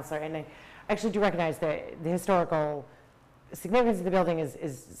at-large councilor. And I actually do recognize that the historical significance of the building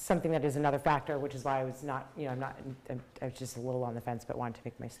is something that is another factor, which is why I was not, I was just a little on the fence, but wanted to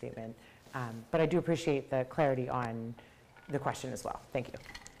make my statement. But I do appreciate the clarity on the question as well. Thank you.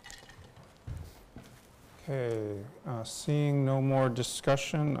 Okay, seeing no more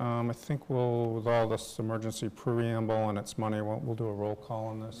discussion, I think with all this emergency preamble and its money, we'll do a roll call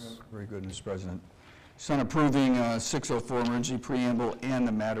on this. Very good, Mr. President. So on approving 604 emergency preamble and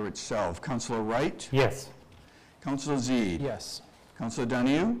the matter itself, Councilor Wright? Yes. Councilor Zede? Yes. Councilor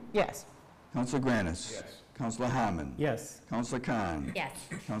Donahue? Yes. Councilor Granis? Yes. Councilor Harmon? Yes. Councilor Khan? Yes.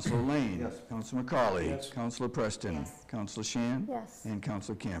 Councilor Lane? Yes. Councilor McCauley? Councilor Preston? Yes. Councilor Shan? Yes. And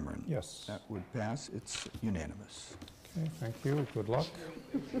Councilor Cameron? Yes. That would pass. It's unanimous. Okay, thank you. Good luck.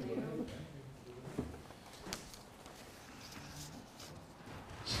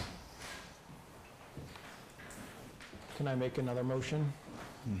 Can I make another motion?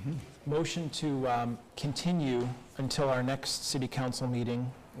 Motion to continue until our next city council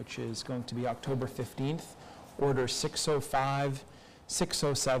meeting, which is going to be October 15th. Order 605,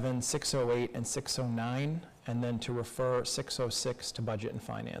 607, 608, and 609, and then to refer 606 to Budget and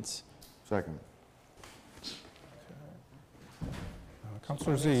Finance. Second.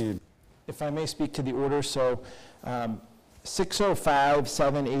 Councilor Zede. If I may speak to the order, so 605,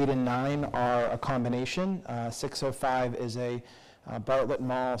 7, 8, and 9 are a combination. 605 is a Bartlett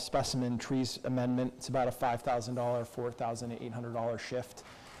Mall specimen trees amendment. It's about a $5,000, $4,800 shift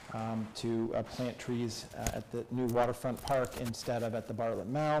to plant trees at the new waterfront park instead of at the Bartlett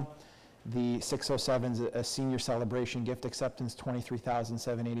Mall. The 607 is a senior celebration gift acceptance,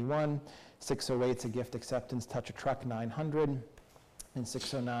 $23,781. 608 is a gift acceptance, Touch a Truck, $900. And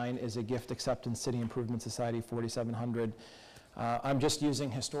 609 is a gift acceptance, City Improvement Society, $4,700. I'm just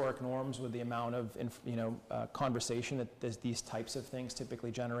using historic norms with the amount of conversation that these types of things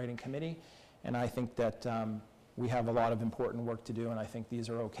typically generate in committee. And I think that we have a lot of important work to do, and I think these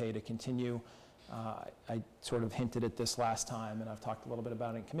are okay to continue. I sort of hinted at this last time, and I've talked a little bit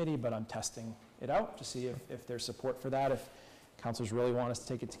about it in committee, but I'm testing it out to see if there's support for that. If councilors really want us to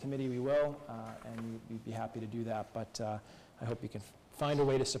take it to committee, we will, and we'd be happy to do that. But I hope you can find a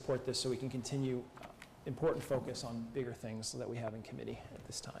way to support this so we can continue important focus on bigger things that we have in committee at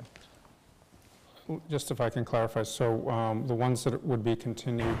this time. Just if I can clarify, so the ones that would be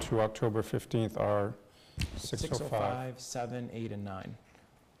continued to October 15th are 605, 7, 8, and 9.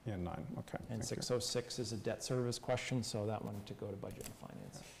 And 9, okay. And 606 is a debt service question, so that one to go to Budget and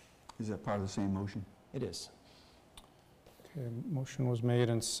Finance. Is that part of the same motion? It is. Okay, motion was made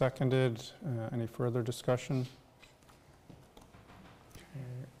and seconded. Any further discussion?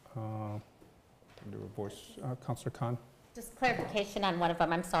 Okay, do a voice. Councilor Khan? Just clarification on one of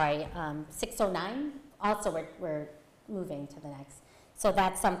them, I'm sorry. 609, also we're moving to the next. So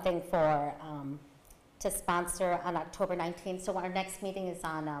that's something for, to sponsor on October 19th. So our next meeting is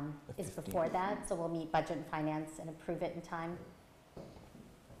on, is before that, so we'll meet Budget and Finance and approve it in time.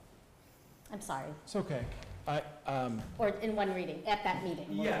 I'm sorry. It's okay. Or in one reading, at that meeting.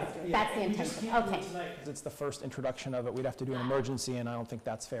 Yeah. That's the intention, okay. It's the first introduction of it. We'd have to do an emergency, and I don't think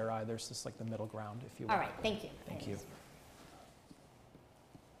that's fair either. It's just like the middle ground, if you will. All right, thank you. Thank you.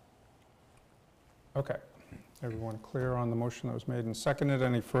 Okay. Everyone clear on the motion that was made and seconded?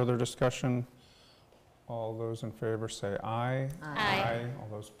 Any further discussion? All those in favor say aye. Aye. All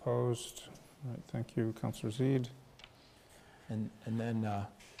those opposed? All right, thank you, Councilor Zede. And then,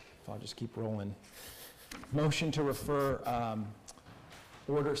 if I'll just keep rolling. Motion to refer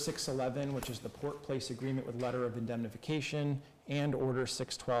Order 611, which is the Port Place Agreement with Letter of Indemnification, and Order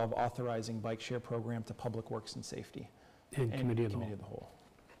 612, authorizing bike share program to Public Works and Safety. And Committee of the Committee of the Whole.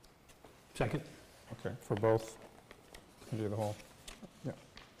 Second? Okay, for both? Committee of the Whole? Yeah.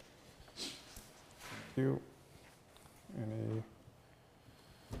 Thank you. Any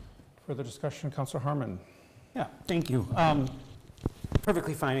further discussion? Councilor Harmon? Yeah, thank you.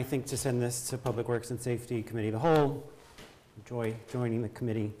 Perfectly fine, I think, to send this to Public Works and Safety Committee of the Whole. Enjoy joining the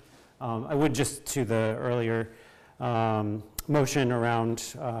committee. I would just to the earlier motion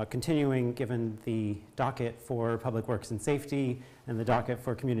around continuing, given the docket for Public Works and Safety and the docket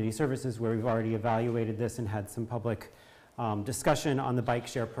for Community Services, where we've already evaluated this and had some public discussion on the bike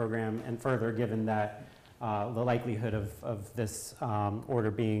share program, and further, given that the likelihood of this order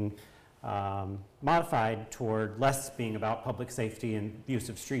being modified toward less being about public safety and use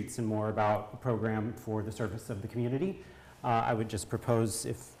of streets and more about a program for the service of the community. I would just propose,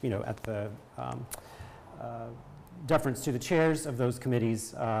 if, at the deference to the chairs of those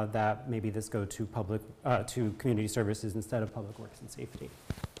committees, that maybe this go to to Community Services instead of Public Works and Safety.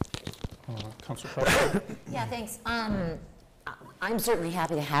 Councilor Preston? Yeah, thanks. I'm certainly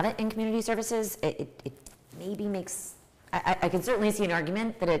happy to have it in Community Services. It maybe makes, I can certainly see an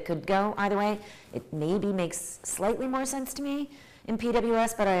argument that it could go either way. It maybe makes slightly more sense to me in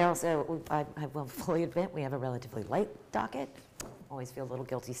PWS, but I will fully admit we have a relatively light docket. always feel a little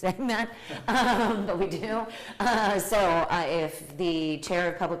guilty saying that, but we do. So if the Chair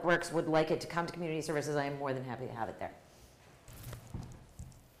of Public Works would like it to come to Community Services, I am more than happy to have it there.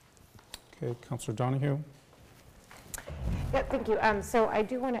 Okay, Councillor Donahue. Yeah, thank you. So I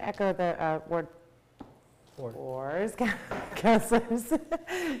do want to echo the Ward 4's councilor's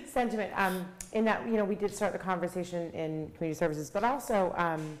sentiment in that, you know, we did start the conversation in community services, but also,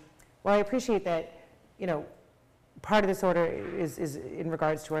 well, I appreciate that, you know, part of this order is in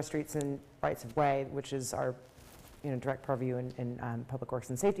regards to our streets and rights of way, which is our, you know, direct purview in public works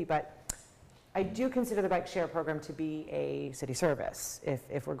and safety, but I do consider the bike share program to be a city service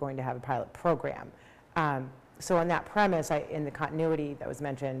if we're going to have a pilot program. So on that premise, in the continuity that was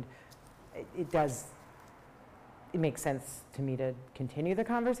mentioned, it makes sense to me to continue the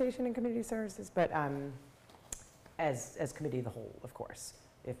conversation in community services, but as committee of the whole, of course,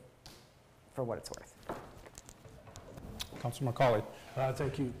 for what it's worth. Councilor McCauley.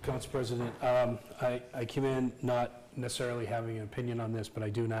 Thank you, Council President. I came in not necessarily having an opinion on this, but I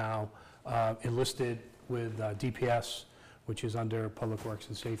do now. Enlisted with DPS, which is under Public Works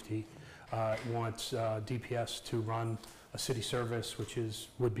and Safety, wants DPS to run a city service, which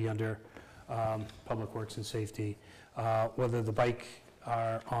would be under Public Works and Safety. Whether the bike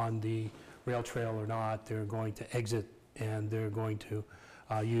are on the rail trail or not, they're going to exit and they're going to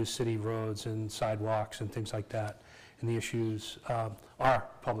use city roads and sidewalks and things like that. And the issues are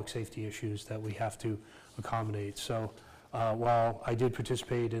public safety issues that we have to accommodate. So while I did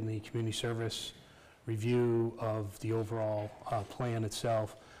participate in the community service review of the overall plan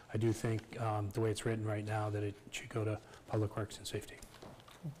itself, I do think the way it's written right now that it should go to Public Works and Safety.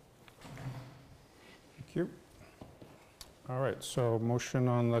 Thank you. All right, so motion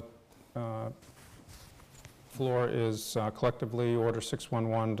on the floor is collectively Order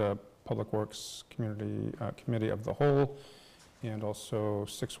 611 to Public Works Committee of the Whole, and also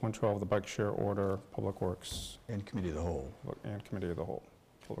 6112, the Bike Share Order, Public Works. And Committee of the Whole. And Committee of the Whole,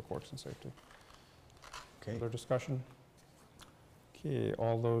 Public Works and Safety. Okay. Other discussion? Okay,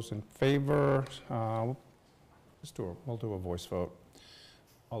 all those in favor, we'll do a voice vote.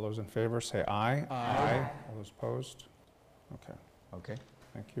 All those in favor say aye. Aye. All those opposed? Okay. Okay.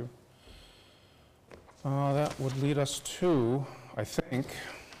 Thank you. That would lead us to, I think,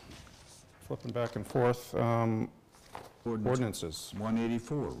 flipping back and forth, ordinances.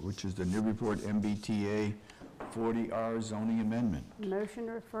 184, which is the Newburyport MBTA 40R zoning amendment. Motion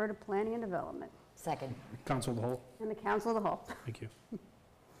to refer to Planning and Development. Second. Council of the Whole. And the Council of the Whole. Thank you.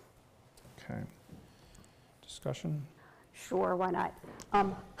 Okay. Discussion? Sure, why not?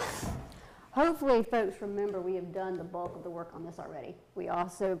 Hopefully, folks remember we have done the bulk of the work on this already. We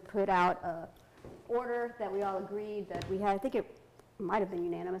also put out a order that we all agreed that we had. I think it might have been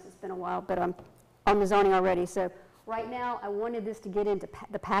unanimous. It's been a while, but on the zoning already. So right now, I wanted this to get into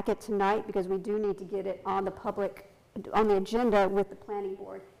the packet tonight because we do need to get it on the agenda with the planning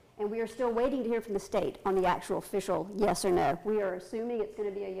board. And we are still waiting to hear from the state on the actual official yes or no. We are assuming it's going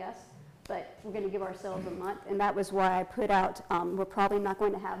to be a yes, but we're going to give ourselves a month. And that was why I put out, we're probably not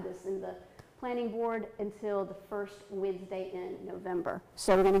going to have this in the planning board until the first Wednesday in November.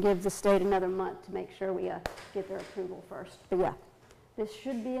 So we're going to give the state another month to make sure we get their approval first. But yeah, this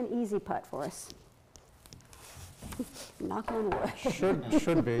should be an easy putt for us. Knock on wood.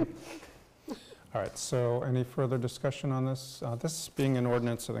 Should be. All right, so any further discussion on this? This being an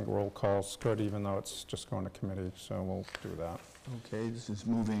ordinance, I think roll call's good, even though it's just going to committee, so we'll do that. Okay, this is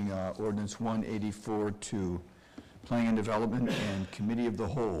moving ordinance 184 to Planning and Development and Committee of the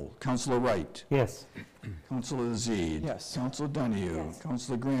Whole. Councilor Wright. Yes. Councilor Zede. Yes. Councilor Donahue. Yes.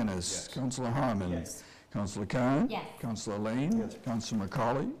 Councilor Granis. Yes. Councilor Harmon. Yes. Councilor Karen. Yes. Councilor Lane. Yes. Councilor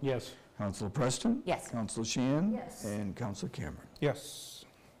McCauley. Yes. Councilor Preston. Yes. Councilor Sheehan. Yes. And Councilor Cameron. Yes.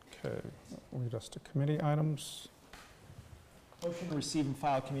 Okay, that will lead us to committee items. Motion to receive and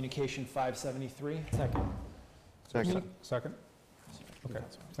file communication 573. Second. Second? Okay,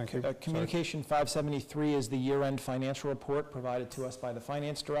 thank you. Communication 573 is the year-end financial report provided to us by the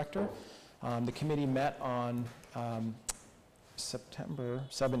finance director. The committee met on September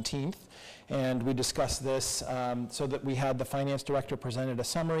 17th, and we discussed this so that we had the finance director presented a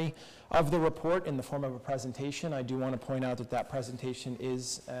summary of the report in the form of a presentation. I do want to point out that that presentation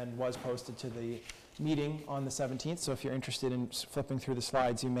is and was posted to the meeting on the 17th, so if you're interested in flipping through the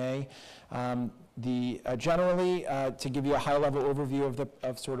slides, you may. Generally, to give you a high-level overview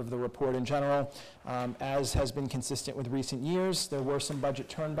of sort of the report in general, as has been consistent with recent years, there were some budget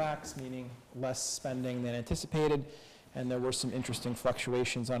turnbacks, meaning less spending than anticipated, and there were some interesting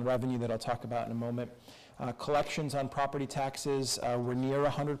fluctuations on revenue that I'll talk about in a moment. Collections on property taxes were near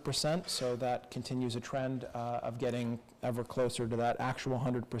 100%, so that continues a trend of getting ever closer to that actual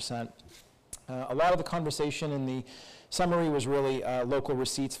 100%. A lot of the conversation in the summary was really local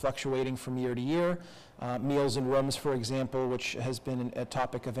receipts fluctuating from year to year. Meals and rooms, for example, which has been a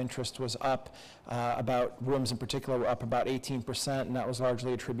topic of interest, was up rooms in particular were up about 18%, and that was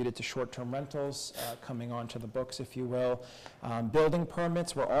largely attributed to short-term rentals coming onto the books, if you will. Building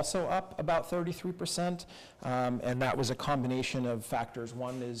permits were also up about 33%, and that was a combination of factors.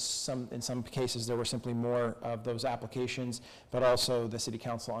 One is in some cases there were simply more of those applications, but also the City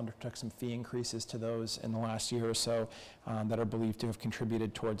Council undertook some fee increases to those in the last year or so that are believed to have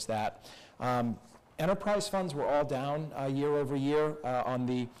contributed towards that. Enterprise funds were all down year over year on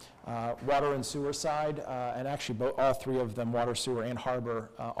the water and sewer side, and actually all three of them, water, sewer, and harbor,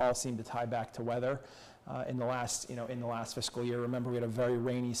 all seem to tie back to weather in the last fiscal year. Remember, we had a very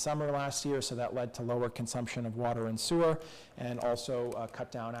rainy summer last year, so that led to lower consumption of water and sewer, and also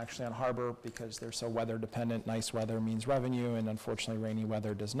cut down actually on harbor because they're so weather dependent. Nice weather means revenue, and unfortunately rainy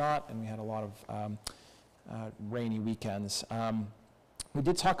weather does not, and we had a lot of rainy weekends. We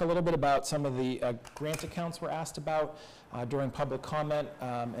did talk a little bit about some of the grant accounts were asked about during public comment,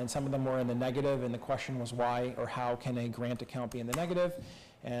 and some of them were in the negative, and the question was why or how can a grant account be in the negative?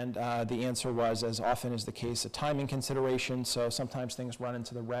 And the answer was, as often is the case, a timing consideration. So sometimes things run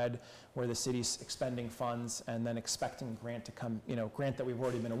into the red where the city's expending funds and then expecting grant to come, grant that we've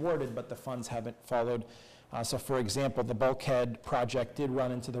already been awarded, but the funds haven't followed. So for example, the bulkhead project did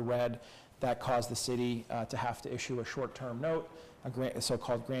run into the red. That caused the city to have to issue a short-term note, a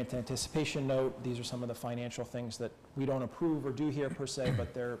so-called grant anticipation note. These are some of the financial things that we don't approve or do here per se,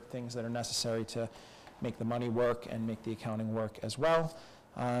 but they're things that are necessary to make the money work and make the accounting work as well.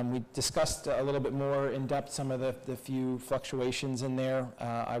 We discussed a little bit more in depth some of the few fluctuations in there.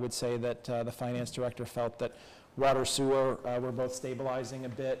 I would say that the finance director felt that water, sewer were both stabilizing a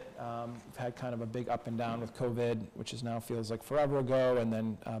bit. We've had kind of a big up and down with COVID, which is now feels like forever ago, and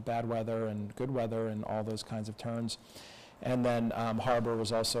then bad weather and good weather and all those kinds of turns. And then harbor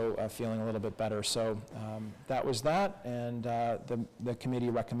was also feeling a little bit better. So that was that, and the committee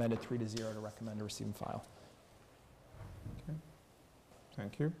recommended 3-0 to recommend to receive and file. Okay.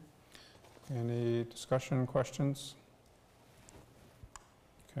 Thank you. Any discussion, questions?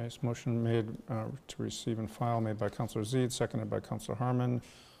 Okay, so motion made to receive and file made by Councilor Zede, seconded by Councilor Harmon.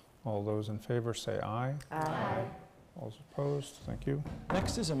 All those in favor say aye. Aye. All those opposed, thank you.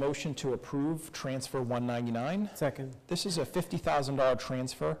 Next is a motion to approve transfer 199. Second. This is a $50,000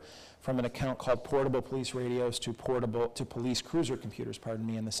 transfer from an account called Portable Police Radios to Police Cruiser Computers,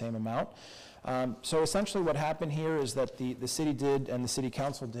 in the same amount. So essentially what happened here is that the city did and the city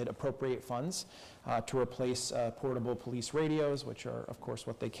council did appropriate funds to replace portable police radios, which are of course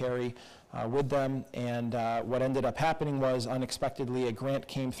what they carry with them. And what ended up happening was unexpectedly a grant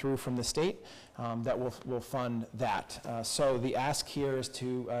came through from the state that will fund that. So the ask here is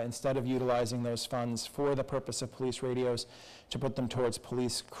to, instead of utilizing those funds for the purpose of police radios, to put them towards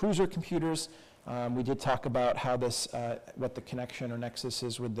police cruiser computers. We did talk about how this, what the connection or nexus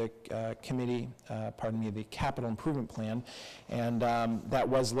is with the the capital improvement plan, and that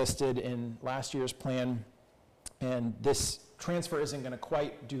was listed in last year's plan. And this transfer isn't going to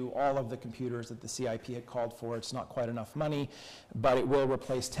quite do all of the computers that the CIP had called for. It's not quite enough money, but it will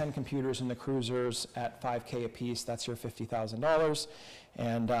replace 10 computers in the cruisers at $5K apiece. That's your $50,000.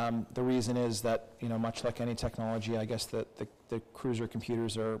 And the reason is that, much like any technology, I guess that the cruiser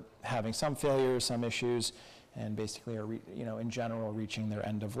computers are having some failures, some issues, and basically are, in general, reaching their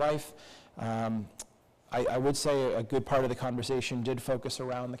end of life. I would say a good part of the conversation did focus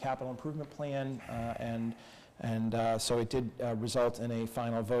around the capital improvement plan, and so it did result in a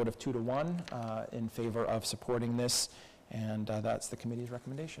final vote of 2-1 in favor of supporting this, and that's the committee's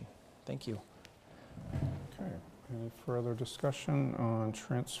recommendation. Thank you. Okay. Any further discussion on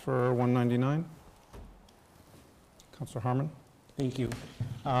transfer 199? Councilor Harmon? Thank you.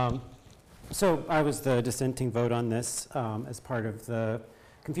 So I was the dissenting vote on this as part of the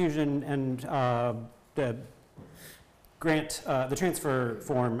confusion, and the grant, the transfer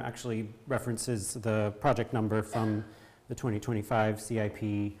form actually references the project number from the 2025 CIP.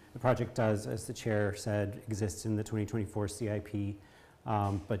 The project does, as the chair said, exist in the 2024 CIP.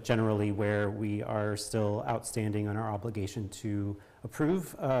 But generally, where we are still outstanding on our obligation to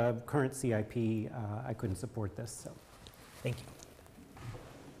approve current CIP, I couldn't support this. So, thank you.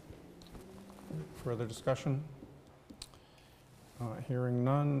 Further discussion? Hearing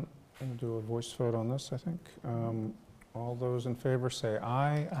none, we'll do a voice vote on this, I think. All those in favor say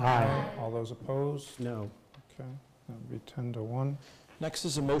aye. Aye. All those opposed? No. Okay. That'd be 10 to 1. Next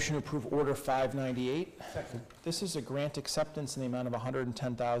is a motion to approve Order 598. Second. This is a grant acceptance in the amount of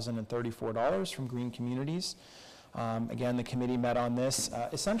 $110,034 from Green Communities. Again, the committee met on this.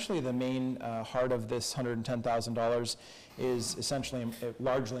 Essentially, the main heart of this $110,000 is essentially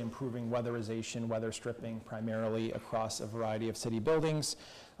largely improving weatherization, weather stripping, primarily across a variety of city buildings.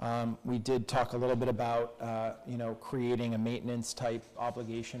 We did talk a little bit about, creating a maintenance type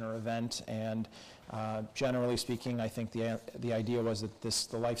obligation or event, and generally speaking, I think the idea was that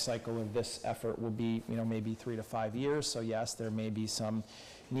the life cycle of this effort will be, maybe 3 to 5 years. So yes, there may be some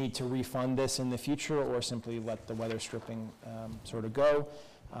need to refund this in the future or simply let the weather stripping sort of go.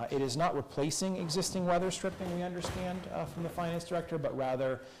 It is not replacing existing weather stripping, we understand from the finance director, but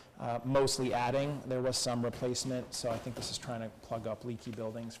rather mostly adding. There was some replacement, so I think this is trying to plug up leaky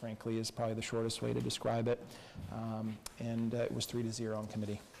buildings, frankly, is probably the shortest way to describe it. And it was 3-0 in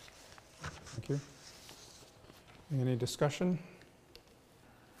committee. Thank you. Any discussion?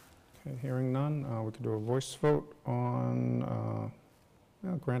 Okay, hearing none, we can do a voice vote on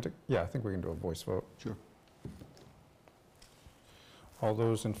granted. Yeah, I think we can do a voice vote. Sure. All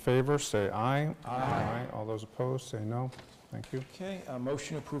those in favor say aye. Aye. All those opposed say no. Thank you. Okay, a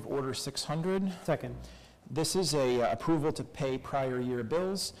motion to approve Order 600. Second. This is a approval to pay prior year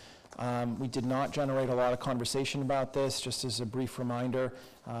bills. We did not generate a lot of conversation about this. Just as a brief reminder,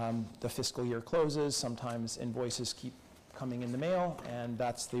 the fiscal year closes. Sometimes invoices keep coming in the mail, and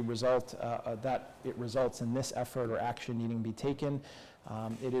that's the result that it results in this effort or action needing to be taken.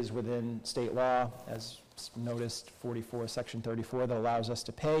 It is within state law, as noticed, 44, Section 34, that allows us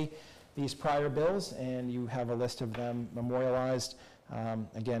to pay these prior bills, and you have a list of them memorialized.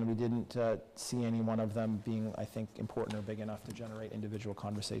 Again, we didn't see any one of them being, I think, important or big enough to generate individual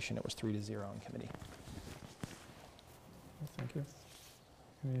conversation. It was 3-0 in committee. Thank you.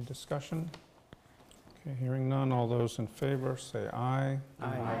 Any discussion? Okay, hearing none. All those in favor say aye.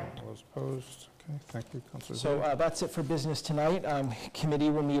 Aye. All those opposed? Okay, thank you, Councilor. So that's it for business tonight.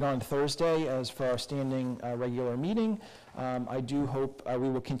 Committee will meet on Thursday as for our standing regular meeting. I do hope we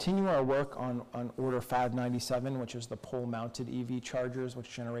will continue our work on Order 597, which is the pole-mounted EV chargers,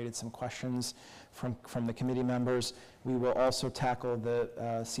 which generated some questions from the committee members. We will also tackle the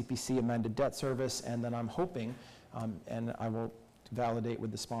CPC amended debt service, and then I'm hoping, and I will validate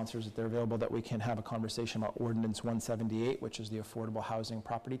with the sponsors that they're available, that we can have a conversation about Ordinance 178, which is the affordable housing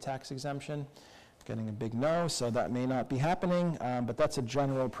property tax exemption. Getting a big no, so that may not be happening, but that's a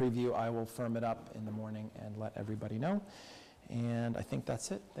general preview. I will firm it up in the morning and let everybody know. And I think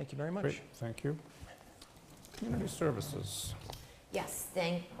that's it. Thank you very much. Great, thank you. Community services. Yes,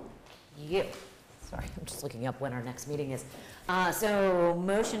 thank you. Sorry, I'm just looking up when our next meeting is. So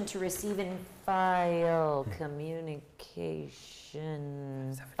motion to receive and file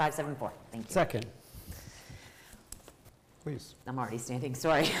communication 574. Thank you. Second. Please. I'm already standing,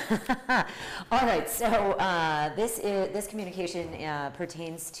 sorry. All right, so this communication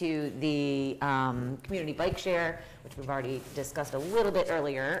pertains to the community bike share, which we've already discussed a little bit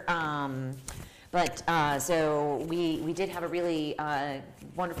earlier. So we did have a really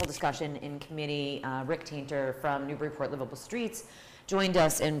wonderful discussion in committee. Rick Tainter from Newburyport Livable Streets joined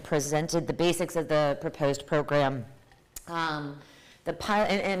us and presented the basics of the proposed program. The pilot,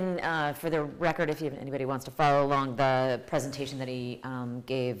 and for the record, if anybody wants to follow along, the presentation that he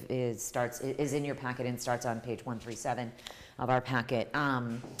gave is in your packet and starts on page 137 of our packet.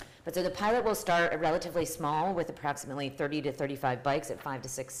 But so the pilot will start relatively small with approximately 30 to 35 bikes at 5 to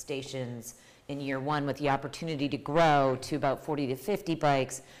 6 stations in year one, with the opportunity to grow to about 40 to 50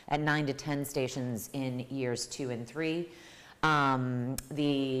 bikes at 9 to 10 stations in years 2 and 3.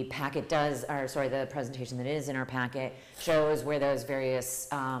 The packet the presentation that is in our packet shows where those various,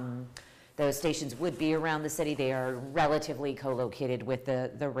 those stations would be around the city. They are relatively co-located with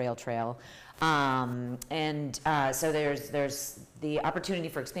the rail trail. So there's the opportunity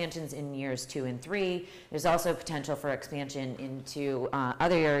for expansions in years 2 and 3. There's also potential for expansion into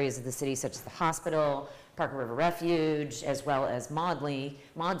other areas of the city, such as the hospital, Parker River Refuge, as well as Maudsley,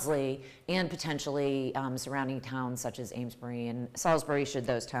 and potentially surrounding towns such as Amesbury and Salisbury, should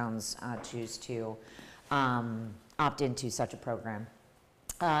those towns choose to opt into such a program.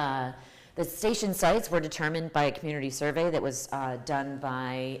 The station sites were determined by a community survey that was done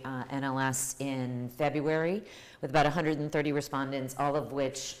by NLS in February, with about 130 respondents, all of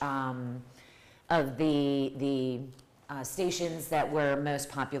which of the stations that were most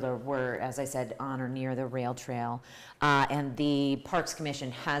popular were, as I said, on or near the rail trail. And the Parks Commission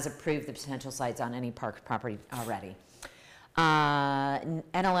has approved the potential sites on any park property already.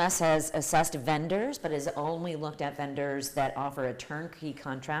 NLS has assessed vendors, but has only looked at vendors that offer a turnkey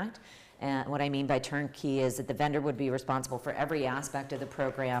contract And what I mean by turnkey is that the vendor would be responsible for every aspect of the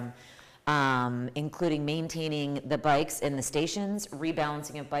program, including maintaining the bikes in the stations,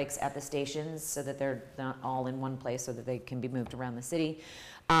 rebalancing of bikes at the stations so that they're not all in one place so that they can be moved around the city,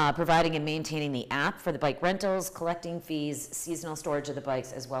 providing and maintaining the app for the bike rentals, collecting fees, seasonal storage of the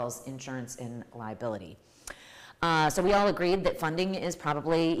bikes, as well as insurance and liability. So we all agreed that funding is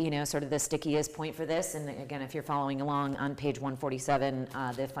probably, sort of the stickiest point for this. And again, if you're following along on page 147,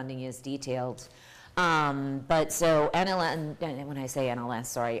 the funding is detailed. But so NLS, and when I say NLS,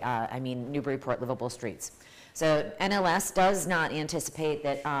 sorry, I mean Newburyport Livable Streets. So NLS does not anticipate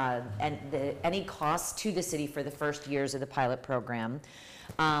that any costs to the city for the first years of the pilot program.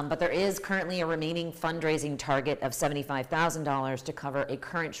 But there is currently a remaining fundraising target of $75,000 to cover a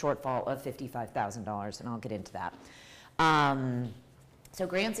current shortfall of $55,000, and I'll get into that. So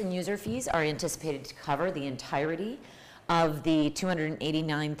grants and user fees are anticipated to cover the entirety of the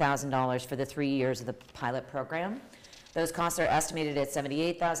 $289,000 for the 3 years of the pilot program. Those costs are estimated at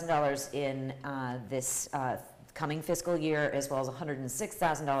 $78,000 in this coming fiscal year, as well as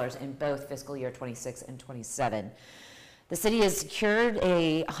 $106,000 in both fiscal year 26 and 27. The city has secured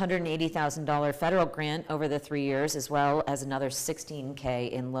a $180,000 federal grant over the 3 years, as well as another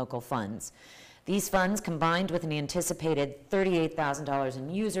 $16K in local funds. These funds, combined with an anticipated $38,000 in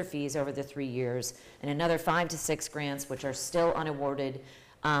user fees over the 3 years, and another 5 to 6 grants, which are still unawarded,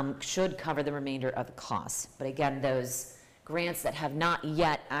 should cover the remainder of the costs. But again, those grants that have not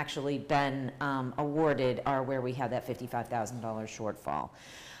yet actually been awarded are where we have that $55,000 shortfall.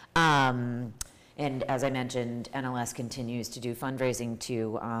 And as I mentioned, NLS continues to do fundraising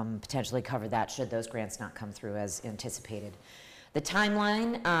to potentially cover that should those grants not come through as anticipated. The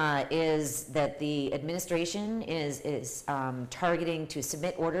timeline is that the administration is targeting to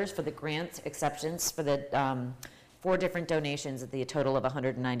submit orders for the grant exceptions for the 4 different donations at the total of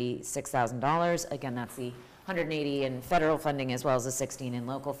 $196,000. Again, that's the $180 in federal funding as well as the $16 in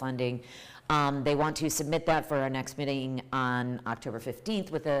local funding. They want to submit that for our next meeting on October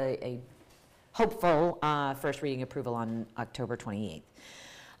 15th with a hopeful first reading approval on October 28th.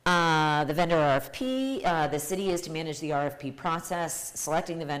 The vendor RFP, the city is to manage the RFP process,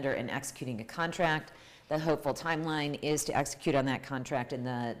 selecting the vendor and executing a contract. The hopeful timeline is to execute on that contract in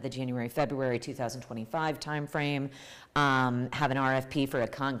the January-February 2025 timeframe, have an RFP for a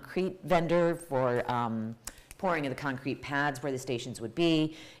concrete vendor for pouring of the concrete pads where the stations would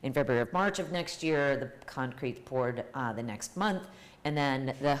be. In February or March of next year, the concrete poured the next month. And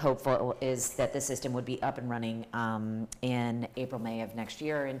then the hopeful is that the system would be up and running in April, May of next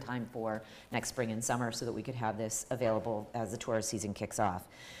year in time for next spring and summer so that we could have this available as the tourist season kicks off.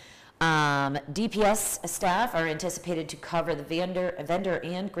 DPS staff are anticipated to cover the vendor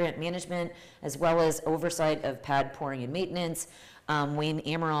and grant management as well as oversight of pad pouring and maintenance. Wayne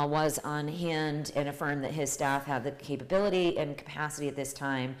Amaral was on hand and affirmed that his staff have the capability and capacity at this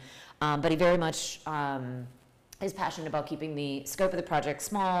time, but he very much is passionate about keeping the scope of the project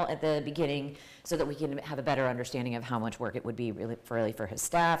small at the beginning so that we can have a better understanding of how much work it would be really for his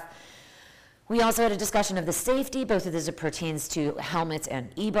staff. We also had a discussion of the safety, both of this pertains to helmets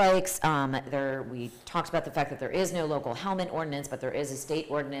and e-bikes. We talked about the fact that there is no local helmet ordinance, but there is a state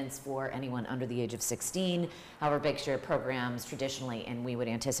ordinance for anyone under the age of 16. However, bike share programs traditionally, and we would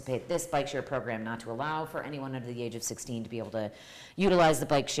anticipate this bike share program not to allow for anyone under the age of 16 to be able to utilize the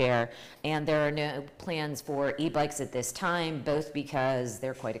bike share. And there are no plans for e-bikes at this time, both because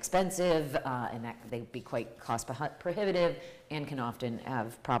they're quite expensive and that they'd be quite cost prohibitive and can often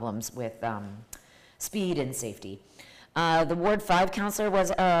have problems with speed and safety. The Ward 5 councilor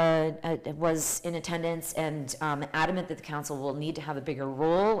was in attendance and adamant that the council will need to have a bigger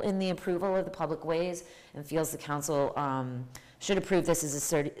role in the approval of the public ways and feels the council should approve this as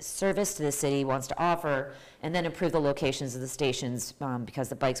a service to the city wants to offer, and then approve the locations of the stations because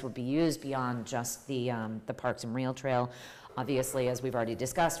the bikes would be used beyond just the Parks and Rail Trail. Obviously, as we've already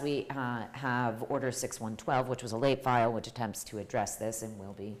discussed, we have Order 6112, which was a late file, which attempts to address this and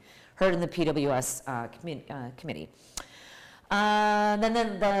will be heard in the PWS committee. Then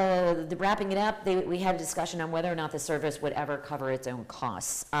the wrapping it up, we had a discussion on whether or not the service would ever cover its own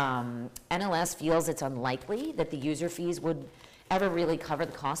costs. NLS feels it's unlikely that the user fees would ever really cover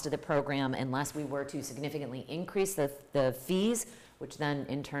the cost of the program unless we were to significantly increase the fees, which then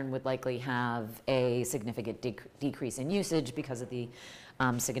in turn would likely have a significant decrease in usage because of the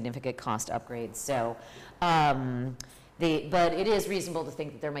significant cost upgrades. So But it is reasonable to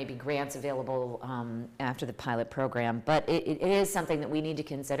think that there might be grants available after the pilot program. But it is something that we need to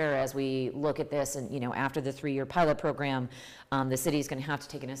consider as we look at this. And, you know, after the 3-year pilot program, the city is going to have to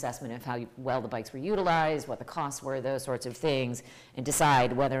take an assessment of how well the bikes were utilized, what the costs were, those sorts of things, and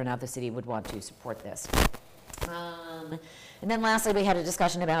decide whether or not the city would want to support this. And then lastly, we had a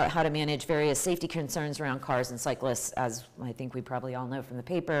discussion about how to manage various safety concerns around cars and cyclists. As I think we probably all know from the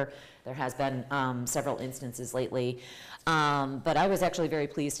paper, there has been several instances lately. But I was actually very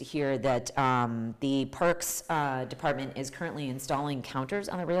pleased to hear that the Parks Department is currently installing counters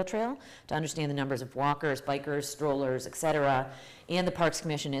on the rail trail to understand the numbers of walkers, bikers, strollers, et cetera. And the Parks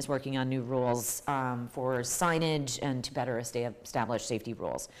Commission is working on new rules for signage and to better establish safety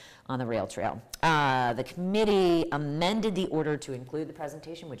rules on the rail trail. The committee amended the order to include the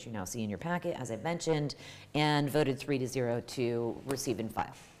presentation, which you now see in your packet, as I mentioned, and voted 3-0 to receive and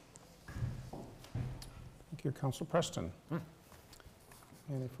file. Thank you, Councilor Preston.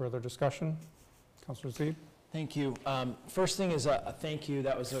 Any further discussion? Councilor Zeeb? Thank you. First thing is a thank you.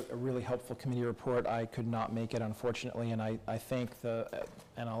 That was a really helpful committee report. I could not make it, unfortunately, and I thank the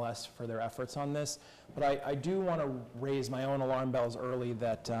NLS for their efforts on this. But I do want to raise my own alarm bells early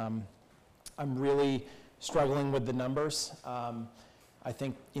that I'm really struggling with the numbers. I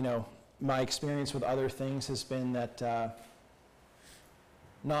think, you know, my experience with other things has been that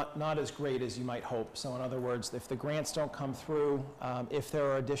not as great as you might hope. So in other words, if the grants don't come through, if there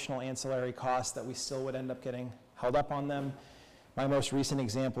are additional ancillary costs, that we still would end up getting held up on them. My most recent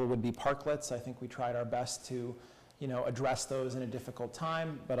example would be parklets. I think we tried our best to, you know, address those in a difficult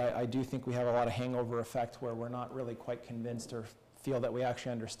time, but I do think we have a lot of hangover effect where we're not really quite convinced or feel that we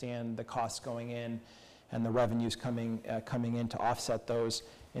actually understand the costs going in and the revenues coming in to offset those.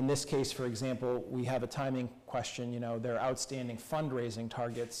 In this case, for example, we have a timing question. You know, there are outstanding fundraising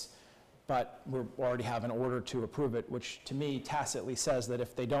targets, but we already have an order to approve it, which to me tacitly says that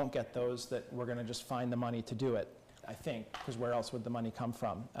if they don't get those, that we're going to just find the money to do it, I think, because where else would the money come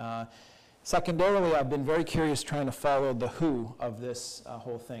from? Secondarily, I've been very curious trying to follow the who of this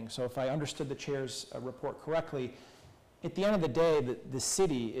whole thing. So if I understood the chair's report correctly, at the end of the day, the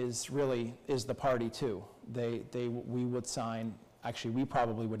city is the party too. We would sign. Actually, we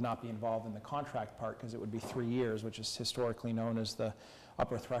probably would not be involved in the contract part because it would be 3 years, which is historically known as the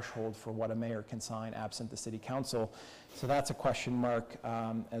upper threshold for what a mayor can sign absent the city council. So that's a question mark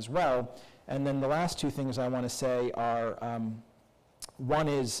as well. And then the last two things I want to say are, one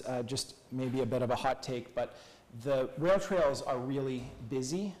is just maybe a bit of a hot take, but the rail trails are really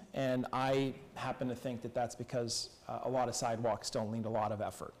busy, and I happen to think that that's because a lot of sidewalks don't need a lot of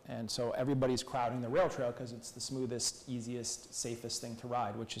effort. And so everybody's crowding the rail trail because it's the smoothest, easiest, safest thing to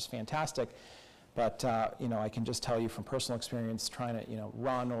ride, which is fantastic. But you know, I can just tell you from personal experience, trying to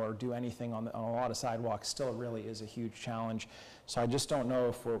run or do anything on a lot of sidewalks still really is a huge challenge. So I just don't know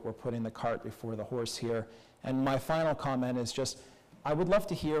if we're putting the cart before the horse here. And my final comment is just, I would love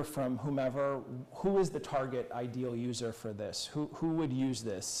to hear from whomever, who is the target ideal user for this? Who would use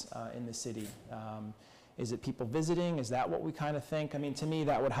this in the city? Is it people visiting? Is that what we kind of think? I mean, to me,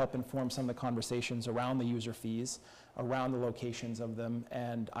 that would help inform some of the conversations around the user fees, around the locations of them,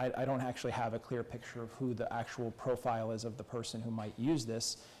 and I don't actually have a clear picture of who the actual profile is of the person who might use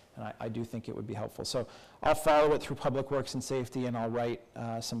this, and I do think it would be helpful. So I'll follow it through Public Works and Safety, and I'll write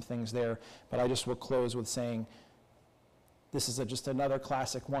some things there, but I just will close with saying, this is just another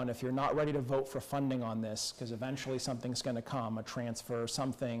classic one. If you're not ready to vote for funding on this, because eventually something's going to come, a transfer,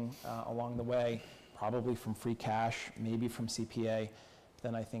 something along the way, probably from free cash, maybe from CPA,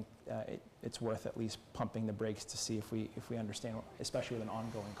 then I think it's worth at least pumping the brakes to see if we understand, especially with an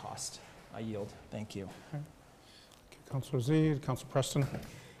ongoing cost. I yield. Thank you. Okay. Councilor Zeid, Councilor Preston.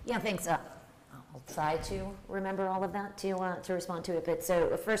 Yeah, thanks. I'll try to remember all of that to respond to it. But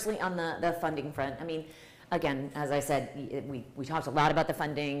so firstly, on the funding front, I mean, again, as I said, we talked a lot about the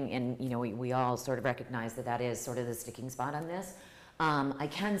funding, and we all sort of recognize that is sort of the sticking spot on this. I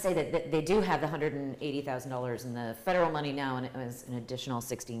can say that they do have the $180,000 in the federal money now, and it was an additional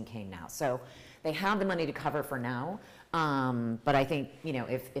 $16K now. So they have the money to cover for now. But I think,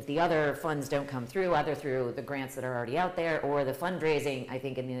 if the other funds don't come through, either through the grants that are already out there or the fundraising, I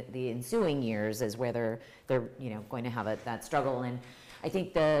think in the ensuing years is where they're going to have that struggle. And I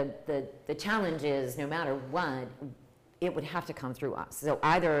think the challenge is, no matter what, it would have to come through us. So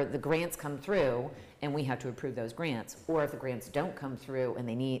either the grants come through and we have to approve those grants, or if the grants don't come through and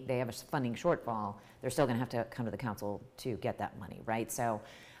they have a funding shortfall, they're still going to have to come to the council to get that money, right? So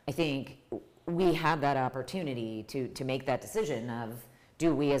I think we have that opportunity to make that decision of,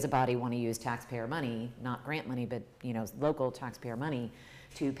 do we as a body want to use taxpayer money, not grant money, but local taxpayer money,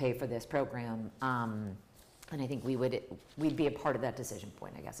 to pay for this program? And I think we'd be a part of that decision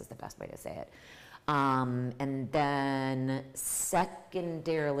point, I guess is the best way to say it. And then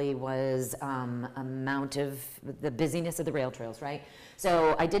secondarily was amount of the busyness of the rail trails, right?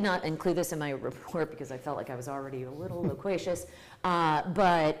 So I did not include this in my report because I felt like I was already a little loquacious,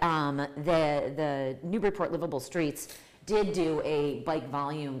 but the Newburyport Livable Streets did do a bike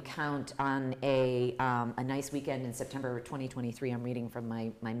volume count on a nice weekend in September 2023. I'm reading from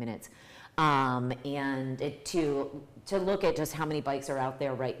my minutes. And to look at just how many bikes are out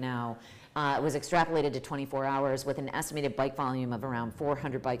there right now, it was extrapolated to 24 hours with an estimated bike volume of around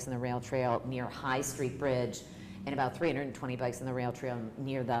 400 bikes in the rail trail near High Street Bridge and about 320 bikes in the rail trail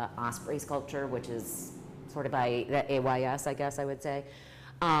near the Osprey sculpture, which is sort of by the AYS, I guess I would say.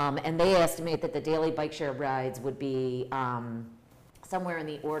 And they estimate that the daily bike share rides would be somewhere in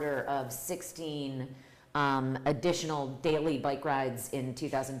the order of 16 additional daily bike rides in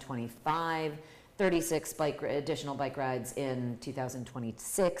 2025, 36 additional bike rides in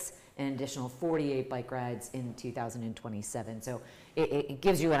 2026, and additional 48 bike rides in 2027. So it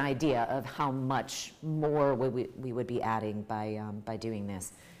gives you an idea of how much more we would be adding by doing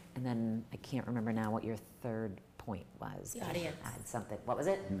this. And then I can't remember now what your third point was. The audience. Add something. What was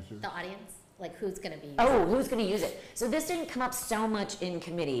it? The audience, like who's going to be using Oh, it? who's going to use it? So this didn't come up so much in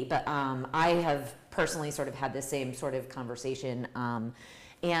committee, but I have personally sort of had the same sort of conversation.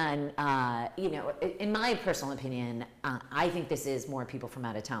 And, you know, in my personal opinion, I think this is more people from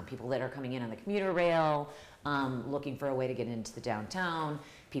out of town, people that are coming in on the commuter rail, looking for a way to get into the downtown,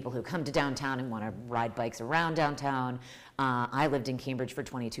 people who come to downtown and want to ride bikes around downtown. I lived in Cambridge for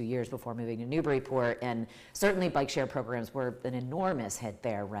 22 years before moving to Newburyport, and certainly bike share programs were an enormous hit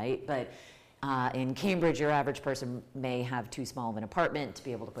there, right? But in Cambridge, your average person may have too small of an apartment to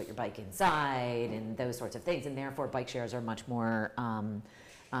be able to put your bike inside and those sorts of things, and therefore bike shares are much more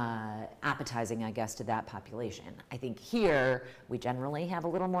appetizing, I guess, to that population. I think here, we generally have a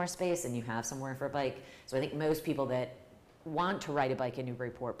little more space and you have somewhere for a bike. So I think most people that want to ride a bike in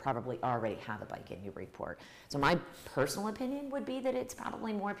Newburyport probably already have a bike in Newburyport. So my personal opinion would be that it's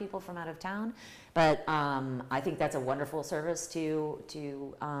probably more people from out of town, but I think that's a wonderful service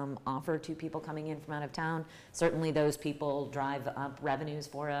to offer to people coming in from out of town. Certainly those people drive up revenues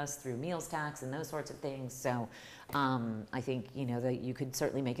for us through meals tax and those sorts of things. So I think, you know, that you could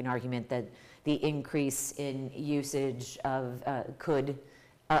certainly make an argument that the increase in usage of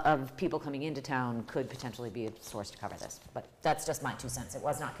of people coming into town could potentially be a source to cover this. But that's just my 2 cents. It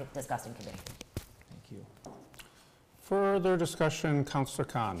was not discussed in committee. Thank you. Further discussion, Councillor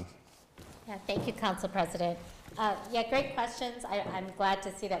Khan. Yeah, thank you, Council President. Yeah, great questions. I'm glad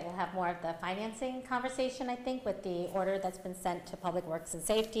to see that we'll have more of the financing conversation, I think, with the order that's been sent to Public Works and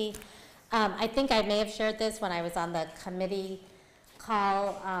Safety. I think I may have shared this when I was on the committee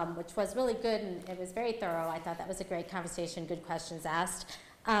call, which was really good and it was very thorough. I thought that was a great conversation, good questions asked.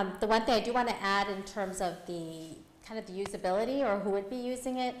 The one thing I do want to add in terms of the kind of the usability or who would be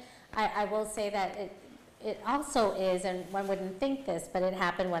using it, I will say that it also is, and one wouldn't think this, but it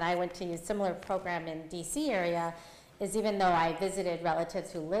happened when I went to a similar program in DC area, is even though I visited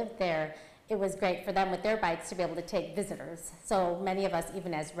relatives who lived there, it was great for them with their bikes to be able to take visitors. So many of us,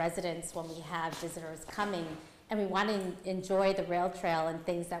 even as residents, when we have visitors coming and we want to enjoy the rail trail and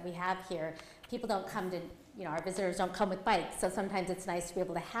things that we have here, people don't come to, you know, our visitors don't come with bikes, so sometimes it's nice to be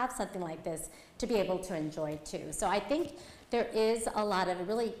able to have something like this to be able to enjoy too. So I think there is a lot of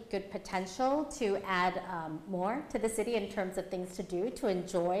really good potential to add more to the city in terms of things to do to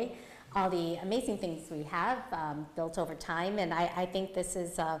enjoy all the amazing things we have built over time, and I think this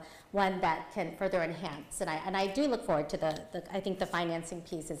is one that can further enhance. And I do look forward to I think the financing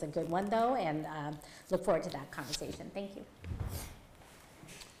piece is a good one though, and look forward to that conversation. Thank you.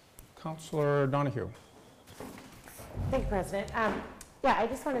 Councillor Donahue. Thank you, President. Yeah, I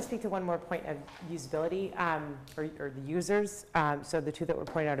just want to speak to one more point of usability, or the users. So the two that were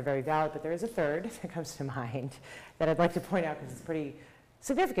pointed out are very valid, but there is a third that comes to mind that I'd like to point out because it's pretty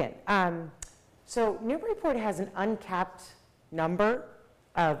significant. So Newburyport has an uncapped number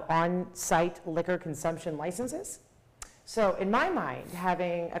of on-site liquor consumption licenses. So in my mind,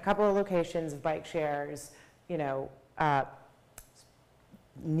 having a couple of locations of bike shares, you know,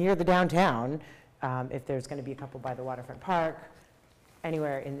 near the downtown, if there's going to be a couple by the waterfront park,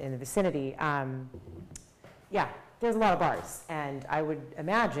 anywhere in the vicinity, yeah, there's a lot of bars. And I would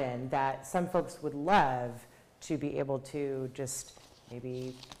imagine that some folks would love to be able to just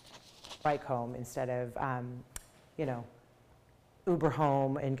maybe bike home instead of, you know, Uber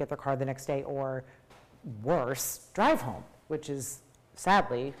home and get their car the next day, or worse, drive home, which is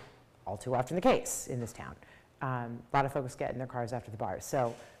sadly all too often the case in this town. A lot of folks get in their cars after the bars.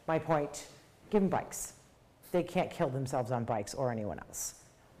 So my point, give them bikes. they can't kill themselves on bikes or anyone else,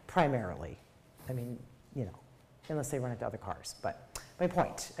 primarily. I mean, you know, unless they run into other cars. But my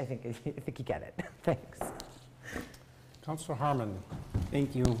point, I think you get it. Thanks. Councilor Harmon.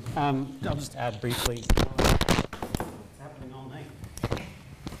 Thank you. I'll just add briefly. It's happening all night.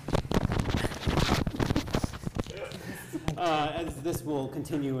 As this will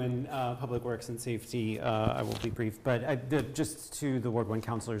continue in Public Works and Safety, I will be brief. But just to the Ward 1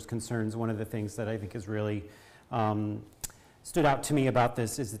 councilor's concerns, one of the things that I think is really stood out to me about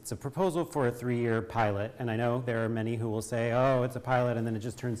this is it's a proposal for a 3-year pilot. And I know there are many who will say, oh, it's a pilot, and then it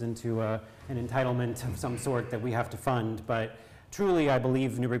just turns into an entitlement of some sort that we have to fund. But truly, I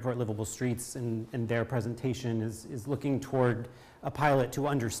believe Newburyport Livable Streets and their presentation is looking toward a pilot to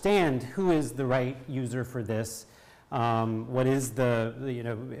understand who is the right user for this. What is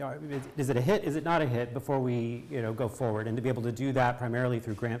is it a hit, is it not a hit, before we, go forward? And to be able to do that primarily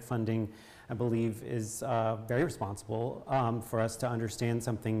through grant funding, I believe is very responsible for us to understand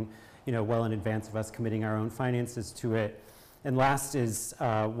something, well in advance of us committing our own finances to it. And last is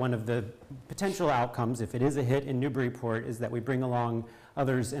one of the potential outcomes, if it is a hit in Newburyport, is that we bring along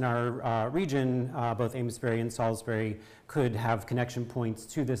others in our region, both Amesbury and Salisbury, could have connection points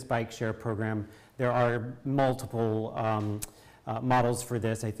to this bike share program. There are multiple models for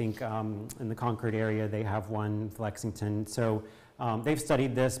this. I think in the Concord area they have one, Lexington. So they've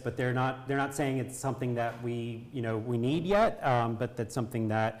studied this, but they're not saying it's something that we need yet, but that's something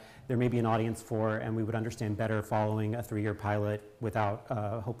that there may be an audience for, and we would understand better following a 3-year pilot without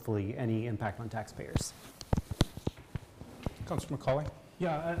hopefully any impact on taxpayers. Councilor McCauley.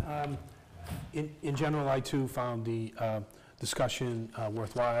 Yeah, in general, I too found the discussion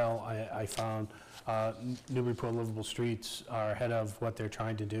worthwhile. I found Newburyport Livable Streets are ahead of what they're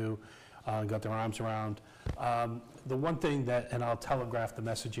trying to do, got their arms around. The one thing that, and I'll telegraph the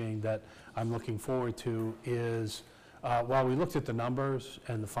messaging that I'm looking forward to is, while we looked at the numbers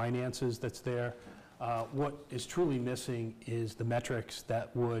and the finances that's there, what is truly missing is the metrics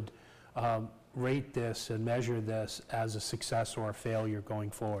that would rate this and measure this as a success or a failure going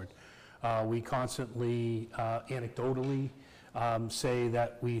forward. We constantly, anecdotally, say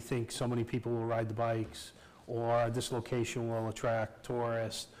that we think so many people will ride the bikes, or this location will attract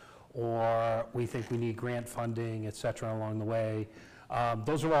tourists, or we think we need grant funding, et cetera, along the way.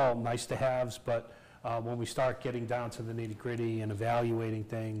 Those are all nice to haves, but when we start getting down to the nitty-gritty and evaluating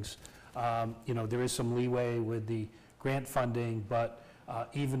things, there is some leeway with the grant funding, but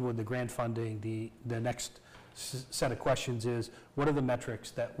even with the grant funding, the next set of questions is, what are the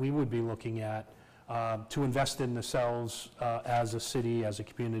metrics that we would be looking at to invest in ourselves as a city, as a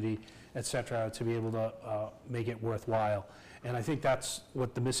community, et cetera, to be able to make it worthwhile? And I think that's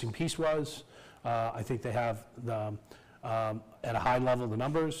what the missing piece was. I think they have, at a high level, the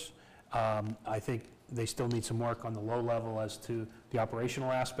numbers. I think they still need some work on the low level as to the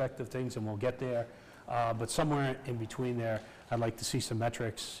operational aspect of things, and we'll get there. But somewhere in between there, I'd like to see some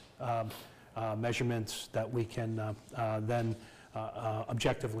metrics, measurements that we can then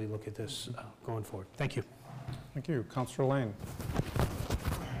objectively look at this going forward. Thank you. Thank you. Councilor Lane.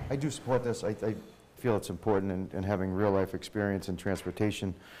 I do support this. I feel it's important, and having real-life experience in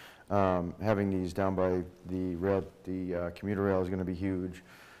transportation, having these down by the rail, the commuter rail is going to be huge.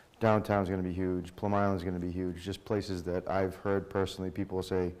 Downtown is going to be huge. Plum Island is going to be huge. Just places that I've heard personally people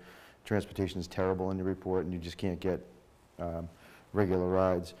say transportation is terrible in Newburyport, and you just can't get regular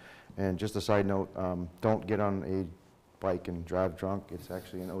rides. And just a side note, don't get on a bike and drive drunk. It's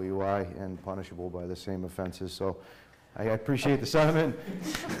actually an OUI and punishable by the same offenses. So I appreciate the sentiment.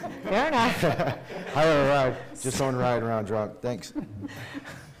 Fair enough. Hire a ride. Just don't ride around drunk. Thanks.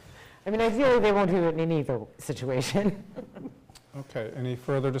 I mean, ideally, they won't do it in either situation. Okay, any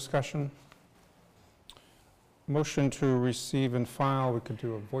further discussion? Motion to receive and file, we could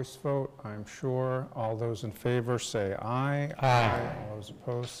do a voice vote, I'm sure. All those in favor say aye. Aye. All those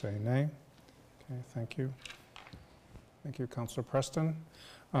opposed say nay. Okay, thank you. Thank you, Councilor Preston.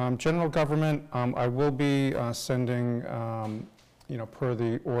 General government, I will be sending, per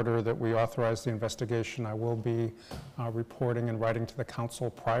the order that we authorized the investigation, I will be reporting and writing to the council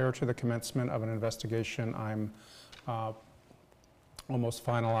prior to the commencement of an investigation. I'm almost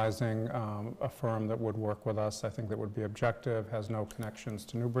finalizing a firm that would work with us. I think that would be objective, has no connections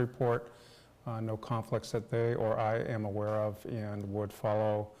to Newburyport, no conflicts that they or I am aware of, and would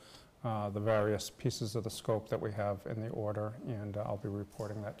follow the various pieces of the scope that we have in the order, and I'll be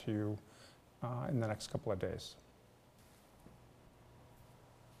reporting that to you in the next couple of days.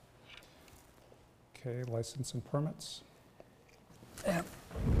 Okay, license and permits.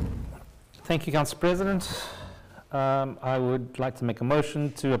 Thank you, Council President. I would like to make a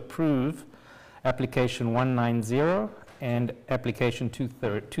motion to approve application 190 and application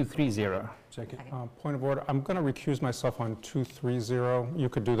 230. Second. Point of order, I'm going to recuse myself on 230. You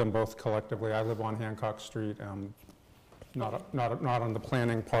could do them both collectively. I live on Hancock Street, not on the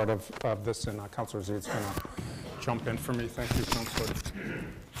planning part of this, and Councilor Zed's going to jump in for me. Thank you, Councilor.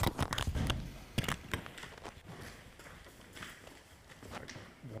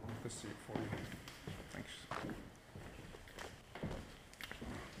 This seat for you. Thanks.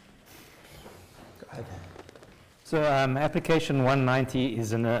 Go ahead. So application 190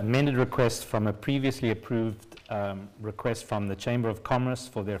 is an amended request from a previously approved request from the Chamber of Commerce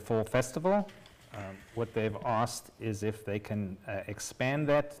for their fall festival. What they've asked is if they can expand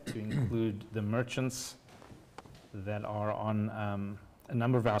that to include the merchants that are on a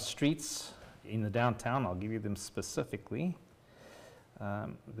number of our streets in the downtown. I'll give you them specifically.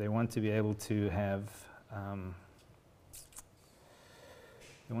 They want to be able to have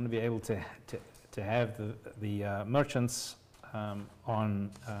have the merchants on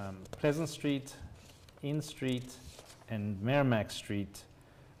Pleasant Street, In Street, and Merrimack Street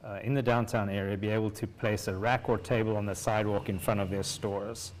in the downtown area be able to place a rack or table on the sidewalk in front of their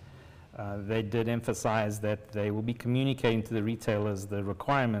stores. They did emphasize that they will be communicating to the retailers the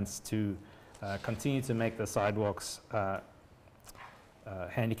requirements to continue to make the sidewalks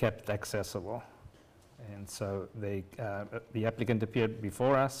handicapped accessible. And so the applicant appeared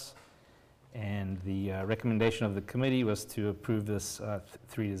before us, and the recommendation of the committee was to approve this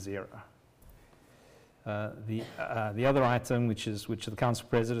 3-0. The other item, which the council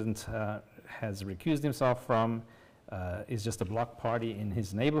president has recused himself from, is just a block party in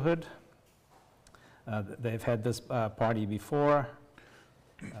his neighborhood. They've had this party before.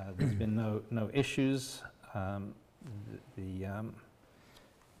 There's been no issues.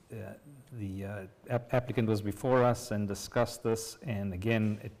 The applicant was before us and discussed this, and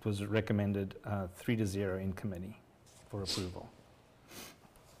again, it was recommended 3-0 in committee for approval.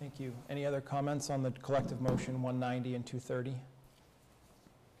 Thank you. Any other comments on the collective motion 190 and 230?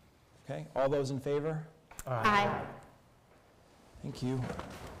 Okay, all those in favor? Aye. Thank you.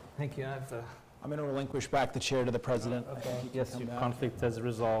 Thank you. I'm going to relinquish back the chair to the president. Yes, your conflict has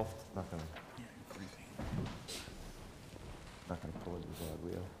resolved. Not going to pull it with that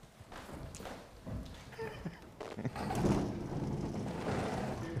wheel.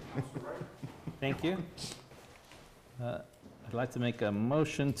 Thank you. I'd like to make a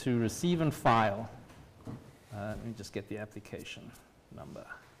motion to receive and file. Let me just get the application number.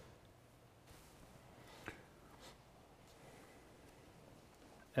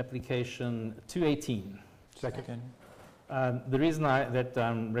 Application 218. Second. The reason that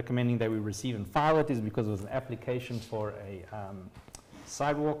I'm recommending that we receive and file it is because it was an application for a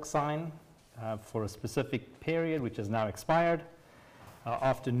sidewalk sign for a specific period, which has now expired.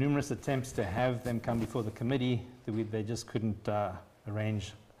 After numerous attempts to have them come before the committee, they just couldn't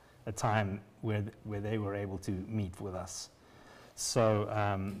arrange a time where they were able to meet with us. So,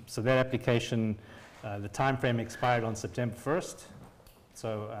 so that application, the time frame expired on September 1st.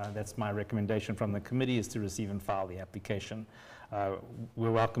 So that's my recommendation from the committee, is to receive and file the application.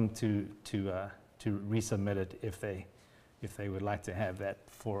 We're welcome to resubmit it if they would like to have that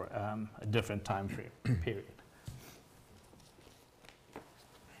for a different time period.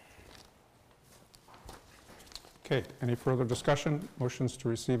 Okay, any further discussion? Motions to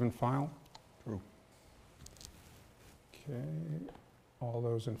receive and file? True. Okay, all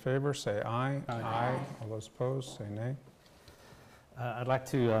those in favor say aye. Aye. All those opposed say nay. I'd like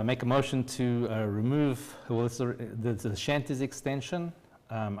to make a motion to remove the Shanties extension.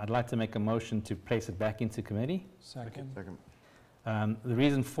 I'd like to make a motion to place it back into committee. Second. The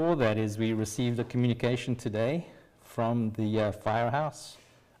reason for that is we received a communication today from the firehouse,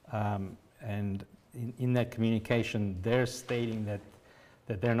 and in that communication, they're stating that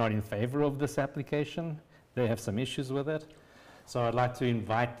they're not in favor of this application. They have some issues with it. So I'd like to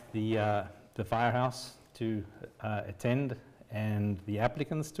invite the firehouse to attend, and the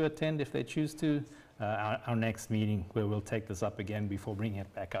applicants to attend if they choose to, our next meeting, where we'll take this up again before bringing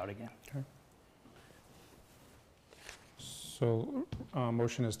it back out again. Okay. So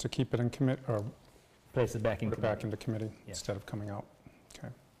motion is to keep it in committee, or place it back put it back into committee instead of coming out. Okay.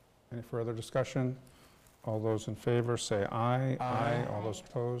 Any further discussion? All those in favor say aye. Aye. All those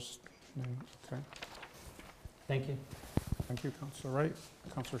opposed? Nay. Okay. Thank you. Thank you, Councilor Wright.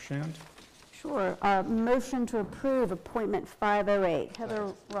 Councilor Shand? Sure. Motion to approve appointment 508,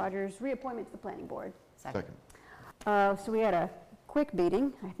 Heather Rogers, reappointment to the planning board. Second. So we had a quick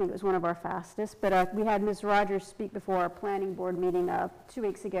meeting. I think it was one of our fastest, but we had Ms. Rogers speak before our planning board meeting 2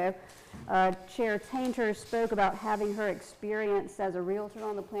 weeks ago. Chair Tainter spoke about having her experience as a realtor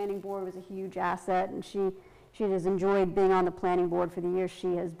on the planning board was a huge asset, and she has enjoyed being on the planning board for the years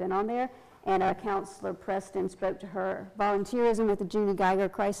she has been on there. And Councilor Preston spoke to her volunteerism with the Jeannie Geiger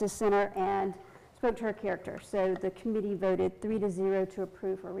Crisis Center and spoke to her character. So the committee voted 3-0 to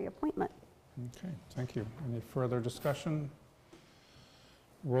approve her reappointment. Okay, thank you. Any further discussion?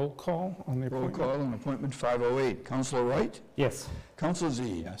 Roll call on the appointment. Roll call on appointment 508. Councilor Wright? Yes. Councilor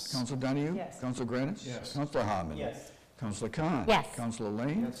Z? Yes. Councilor Donahue? Yes. Councilor Granis? Yes. Councilor Harmon? Yes. Councilor Khan? Yes. Councilor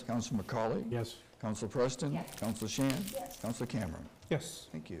Lane? Yes. Councilor McCauley? Yes. Councilor Preston? Yes. Councilor Shan? Yes. Councilor Cameron? Yes.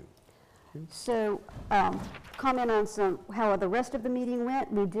 Thank you. So, comment on how the rest of the meeting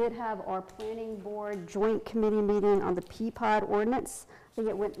went. We did have our planning board joint committee meeting on the Peapod ordinance. I think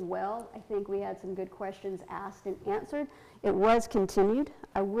it went well. I think we had some good questions asked and answered. It was continued.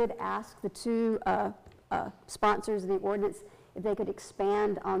 I would ask the two sponsors of the ordinance if they could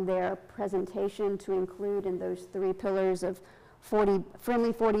expand on their presentation to include in those 3 pillars of friendly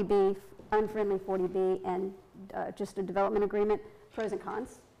 40B, unfriendly 40B, and just a development agreement, pros and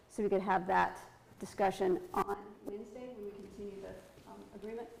cons. So we could have that discussion on Wednesday when we continue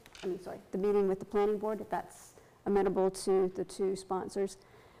the meeting with the planning board, if that's amenable to the two sponsors.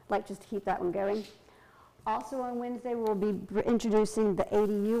 I'd like just to keep that one going. Also on Wednesday, we'll be introducing the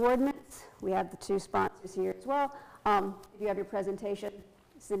ADU ordinance. We have the two sponsors here as well. If you have your presentation,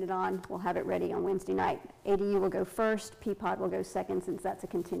 send it on. We'll have it ready on Wednesday night. ADU will go first, Peapod will go second, since that's a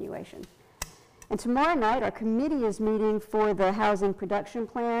continuation. And tomorrow night, our committee is meeting for the housing production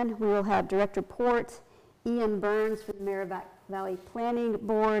plan. We will have Director Port, Ian Burns from the Merrimack Valley Planning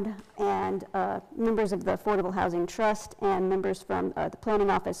Board, and members of the Affordable Housing Trust, and members from the planning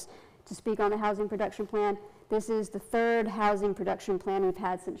office to speak on the housing production plan. This is the 3rd housing production plan we've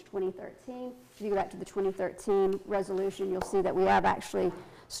had since 2013. If you go back to the 2013 resolution, you'll see that we have actually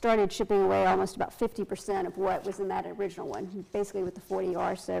started chipping away almost about 50% of what was in that original one, basically with the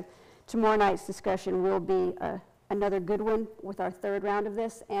 40R. So tomorrow night's discussion will be another good one with our 3rd round of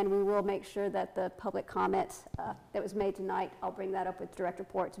this, and we will make sure that the public comment that was made tonight, I'll bring that up with Director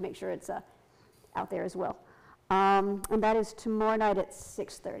Port to make sure it's out there as well. And that is tomorrow night at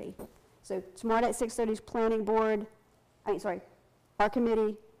 6:30. So tomorrow night at 6:30 is planning board, our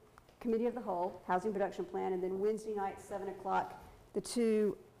committee of the whole, housing production plan, and then Wednesday night, 7 o'clock, the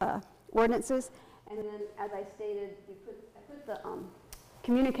two ordinances. And then, as I stated, I put the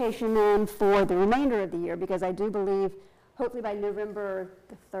communication in for the remainder of the year, because I do believe, hopefully by November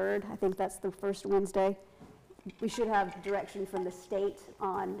the 3rd, I think that's the first Wednesday, we should have direction from the state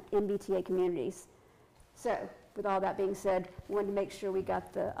on MBTA communities. So, with all that being said, we wanted to make sure we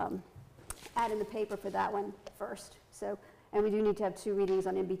got the ad in the paper for that one first. So, and we do need to have 2 readings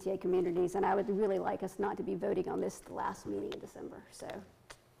on MBTA communities, and I would really like us not to be voting on this the last meeting in December. So,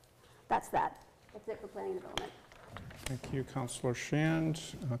 that's that. That's it for planning and development. Thank you, Councilor Shand.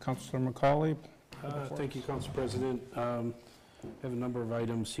 Councilor McCauley. Thank you, Council President. I have a number of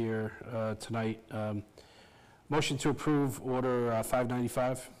items here tonight. Motion to approve Order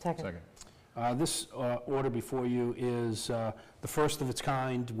 595. Second. This order before you is the first of its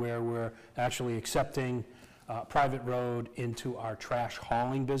kind, where we're actually accepting private road into our trash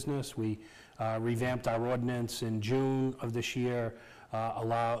hauling business. We revamped our ordinance in June of this year,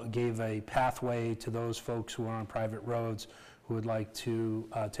 gave a pathway to those folks who are on private roads who would like to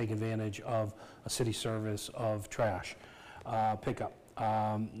take advantage of a city service of trash pickup.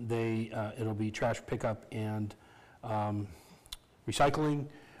 It'll be trash pickup and recycling.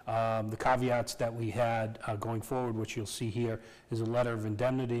 The caveats that we had going forward, which you'll see here, is a letter of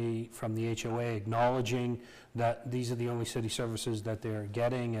indemnity from the HOA acknowledging that these are the only city services that they're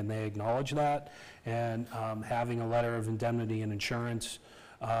getting, and they acknowledge that, and having a letter of indemnity and insurance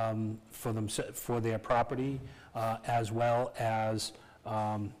for their property, as well as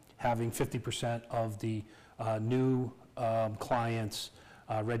having 50% of the new clients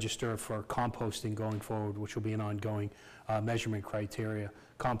register for composting going forward, which will be an ongoing measurement criteria.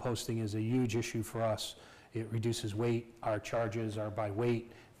 Composting is a huge issue for us. It reduces weight. Our charges are by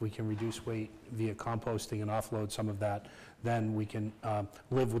weight. If we can reduce weight via composting and offload some of that, then we can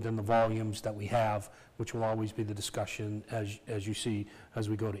live within the volumes that we have, which will always be the discussion as you see as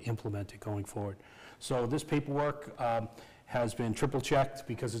we go to implement it going forward. So this paperwork has been triple checked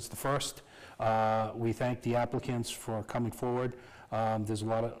because it's the first. We thank the applicants for coming forward. There's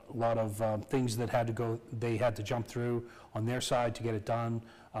a lot of things that they had to jump through on their side to get it done,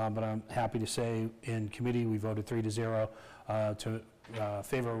 but I'm happy to say in committee we voted 3-0 to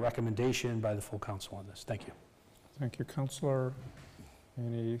favor a recommendation by the full council on this. Thank you. Thank you, Councilor.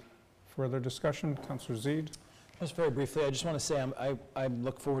 Any further discussion? Councilor Zede? Just very briefly, I just want to say I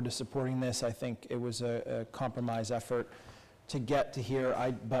look forward to supporting this. I think it was a compromise effort to get to here,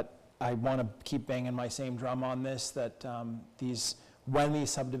 but I want to keep banging my same drum on this, that when these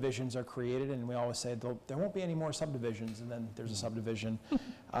subdivisions are created, and we always say there won't be any more subdivisions, and then there's a subdivision,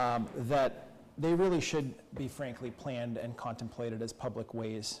 that they really should be frankly planned and contemplated as public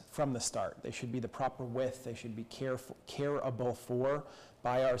ways from the start. They should be the proper width, they should be careable for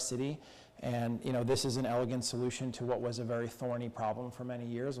by our city. And this is an elegant solution to what was a very thorny problem for many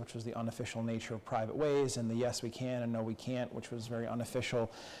years, which was the unofficial nature of private ways and the yes we can and no we can't, which was very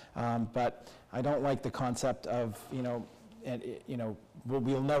unofficial. But I don't like the concept of,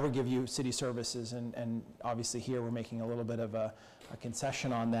 we'll never give you city services, and obviously here we're making a little bit of a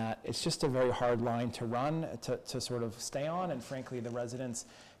concession on that. It's just a very hard line to run, to sort of stay on, and frankly the residents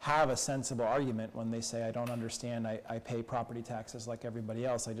have a sensible argument when they say, I don't understand, I pay property taxes like everybody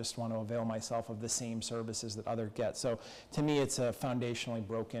else, I just want to avail myself of the same services that others get. So to me it's a foundationally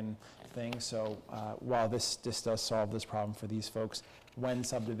broken thing. So while this does solve this problem for these folks, when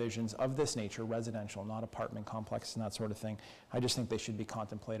subdivisions of this nature, residential, not apartment complexes and that sort of thing, I just think they should be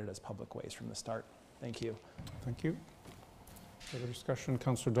contemplated as public ways from the start. Thank you. Thank you. Further discussion,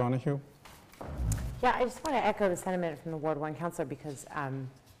 Councilor Donahue? Yeah, I just want to echo the sentiment from the Ward 1 councilor, because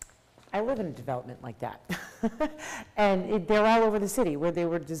I live in a development like that. And they're all over the city, where they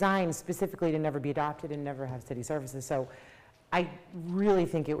were designed specifically to never be adopted and never have city services. So I really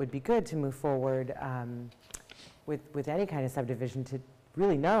think it would be good to move forward with any kind of subdivision, to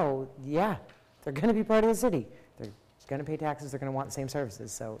really know, yeah, they're going to be part of the city. They're going to pay taxes, they're going to want the same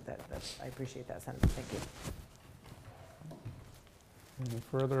services. So I appreciate that sentiment. Thank you. Any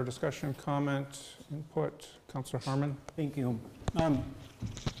further discussion, comment, input? Councilor Harmon? Thank you.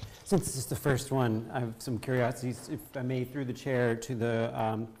 Since this is the first one, I have some curiosities, if I may, through the chair to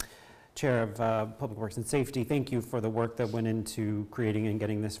the Chair of Public Works and Safety. Thank you for the work that went into creating and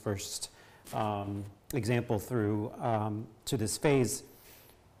getting this first example through to this phase.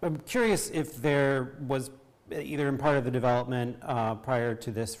 I'm curious if there was, either in part of the development prior to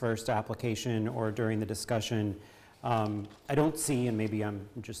this first application or during the discussion, I don't see, and maybe I'm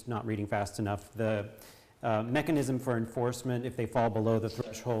just not reading fast enough, the mechanism for enforcement if they fall below the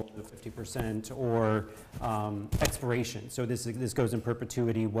threshold of 50%, or expiration. So this goes in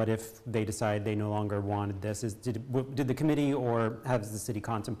perpetuity. What if they decide they no longer wanted this? Did the committee or has the city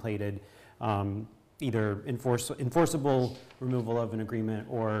contemplated either enforceable removal of an agreement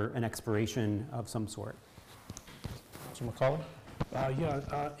or an expiration of some sort? Councilor McCauley?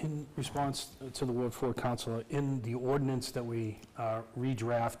 In response to the Ward 4 councilor, in the ordinance that we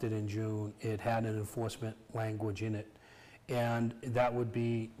redrafted in June, it had an enforcement language in it, and that would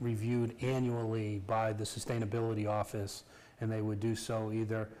be reviewed annually by the Sustainability Office, and they would do so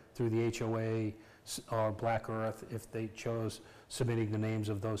either through the HOA or Black Earth if they chose, submitting the names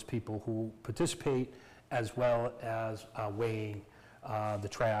of those people who participate, as well as weighing the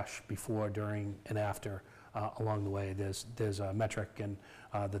trash before, during, and after. Along the way, there's a metric and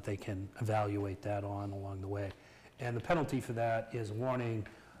that they can evaluate that on along the way. And the penalty for that is warning,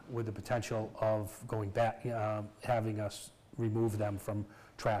 with the potential of going back, having us remove them from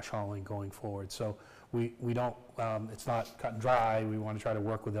trash hauling going forward. So we don't, it's not cut and dry. We want to try to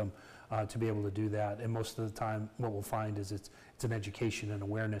work with them to be able to do that. And most of the time, what we'll find is it's an education and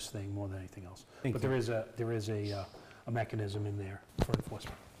awareness thing more than anything else. But there is a mechanism in there for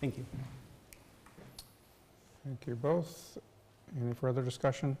enforcement. Thank you. Thank you both. Any further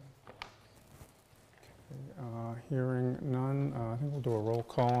discussion? Okay, hearing none, I think we'll do a roll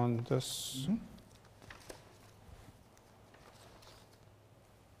call on this.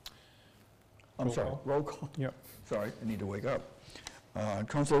 I'm sorry, roll call? Yep. Sorry, I need to wake up.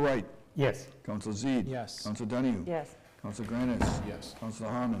 Councilor Wright? Yes. Councilor Zede? Yes. Councilor Donahue? Yes. Councilor Granis? Yes. Councilor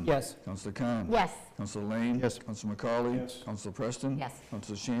Harmon? Yes. Councilor Khan? Yes. Councilor Lane? Yes. Councilor McCauley? Yes. Councilor Preston? Yes.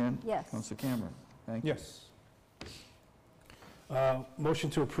 Councilor Shan? Yes. Councilor Cameron? Thank you. Yes. Motion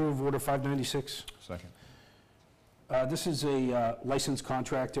to approve Order 596. Second. This is a licensed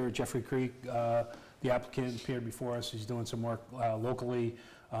contractor, Jeffrey Creek. The applicant appeared before us. He's doing some work locally,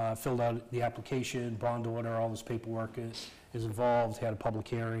 filled out the application, bond order, all this paperwork is involved. Had a public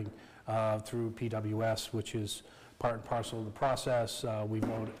hearing through PWS, which is part and parcel of the process.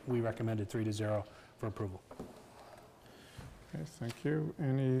 We recommended 3-0 for approval. Okay, thank you.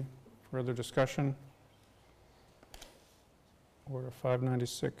 Any further discussion? Order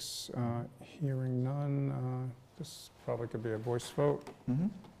 596, hearing none. This probably could be a voice vote.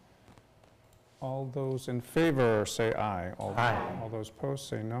 All those in favor say aye. Aye. All those opposed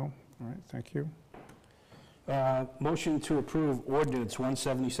say no. All right, thank you. Motion to approve ordinance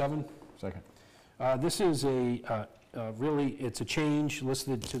 177. Second. This is really, it's a change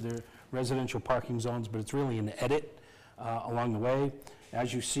listed to the residential parking zones, but it's really an edit along the way.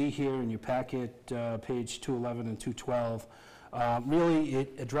 As you see here in your packet, page 211 and 212, really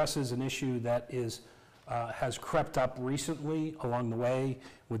it addresses an issue that has crept up recently along the way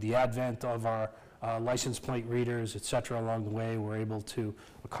with the advent of our license plate readers, et cetera, along the way. We're able to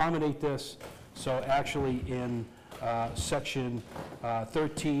accommodate this. So actually in section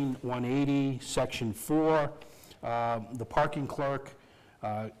 13180, section 4, the parking clerk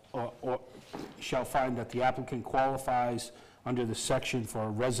shall find that the applicant qualifies under the section for a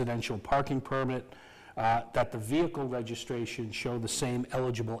residential parking permit, that the vehicle registration show the same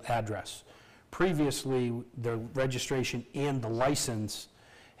eligible address. Previously, the registration and the license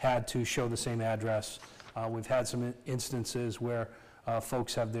had to show the same address. We've had some instances where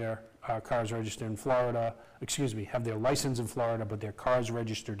folks have their cars registered in Florida, have their license in Florida, but their car's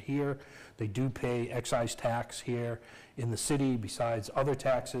registered here. They do pay excise tax here in the city besides other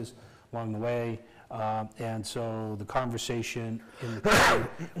taxes along the way. And so the conversation in the committee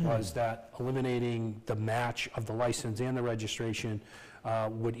was that eliminating the match of the license and the registration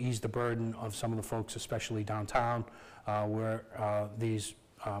would ease the burden of some of the folks, especially downtown, where these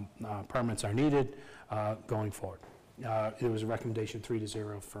permits are needed going forward. It was a recommendation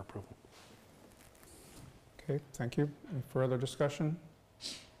 3-0 for approval. Okay, thank you. Any further discussion?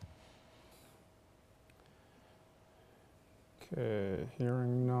 Okay,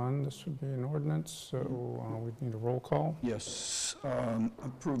 hearing none, this would be an ordinance, so we'd need a roll call. Yes.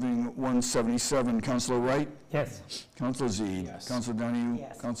 Approving 177, Councilor Wright? Yes. Councilor Z? Yes. Councilor Donahue?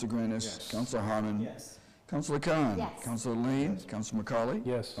 Yes. Councilor Granis? Yes. Councilor Harmon? Yes. Councilor Khan? Yes. Councilor Lane? Yes. Councilor McCauley?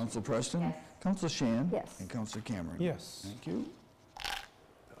 Yes. Councilor Preston? Yes. Councilor Shan? Yes. And Councilor Cameron? Yes. Thank you.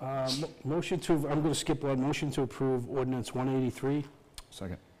 Motion to, I'm going to skip one, motion to approve ordinance 183.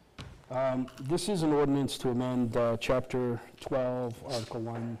 Second. This is an ordinance to amend Chapter 12, Article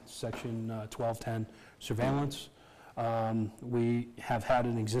 1, Section 1210, surveillance. We have had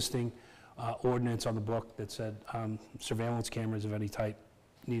an existing ordinance on the book that said surveillance cameras of any type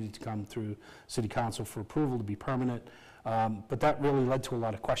needed to come through City Council for approval to be permanent. But that really led to a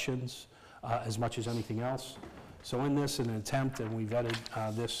lot of questions as much as anything else. So in this, in an attempt, and we vetted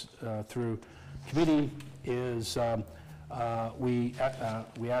this through committee, is we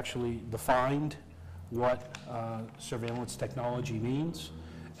actually defined what surveillance technology means.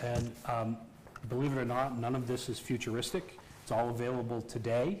 And believe it or not, none of this is futuristic. It's all available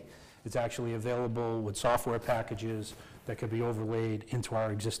today. It's actually available with software packages that could be overlaid into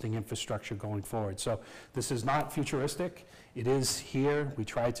our existing infrastructure going forward. So this is not futuristic. It is here. We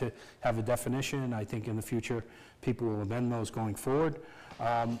try to have a definition. I think in the future, people will amend those going forward.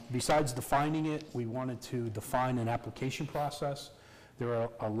 Besides defining it, we wanted to define an application process. There are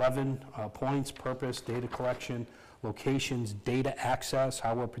 11 points: purpose, data collection, locations, data access,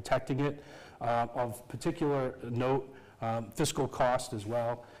 how we're protecting it. Of particular note, fiscal cost as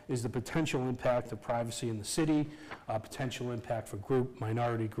well, is the potential impact of privacy in the city, potential impact for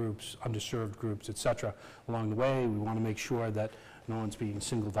minority groups, underserved groups, et cetera. Along the way, we want to make sure that no one's being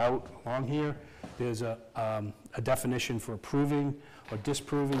singled out along here. There's a definition for approving or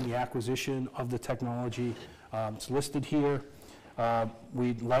disproving the acquisition of the technology. It's listed here.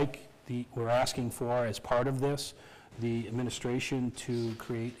 We're asking for, as part of this, the administration to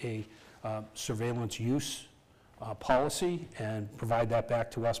create a surveillance use policy and provide that back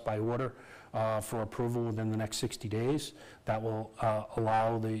to us by order for approval within the next 60 days. That will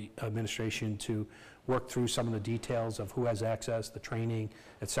allow the administration to work through some of the details of who has access, the training,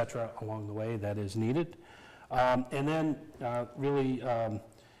 et cetera, along the way that is needed. And then really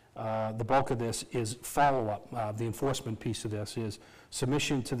the bulk of this is follow-up. The enforcement piece of this is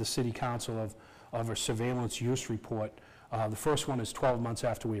submission to the City Council of a surveillance use report. The first one is 12 months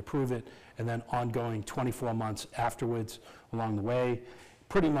after we approve it, and then ongoing 24 months afterwards along the way.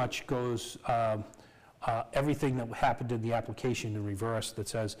 Pretty much goes everything that happened in the application in reverse that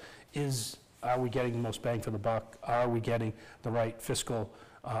says, are we getting the most bang for the buck? Are we getting the right fiscal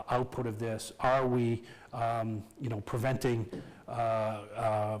output of this? Are we preventing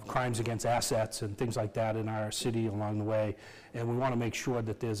crimes against assets and things like that in our city along the way? And we want to make sure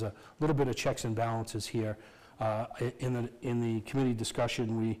that there's a little bit of checks and balances here. In the committee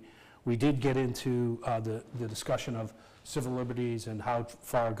discussion, we did get into the discussion of civil liberties and how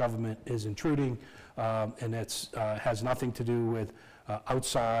far government is intruding, and it has nothing to do with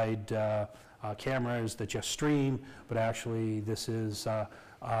outside cameras that just stream, but actually this is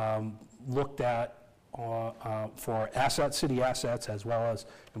looked at for city assets, as well as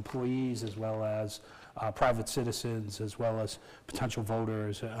employees, as well as private citizens as well as potential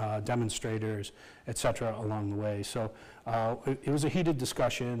voters, demonstrators, et cetera, along the way. So it was a heated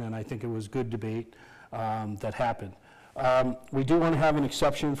discussion, and I think it was good debate that happened. We do want to have an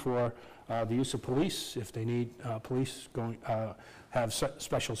exception for the use of police if they need police have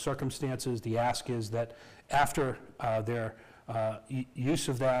special circumstances. The ask is that after their use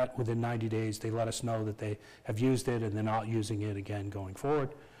of that within 90 days, they let us know that they have used it and they're not using it again going forward.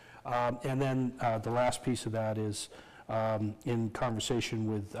 And then the last piece of that is in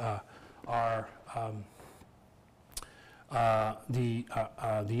conversation with the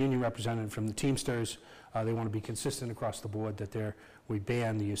union representative from the Teamsters. They want to be consistent across the board that we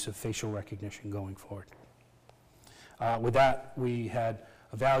ban the use of facial recognition going forward. With that, we had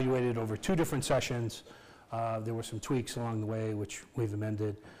evaluated over 2 different sessions. There were some tweaks along the way, which we've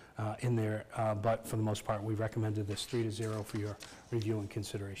amended in there, but for the most part, we recommended this 3-0 for your review and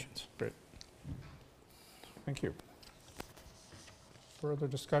considerations. Great. Thank you. Further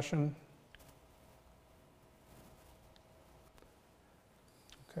discussion?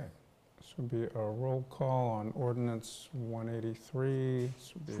 Okay. This would be a roll call on ordinance 183.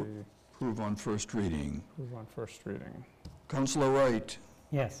 This would be Approve on first reading. approve on first reading. Councilor Wright.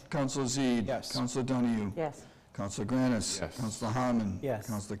 Yes. Councilor Zede. Yes. Councilor Donahue. Yes. Councilor Granis. Yes. Councilor Harmon. Yes.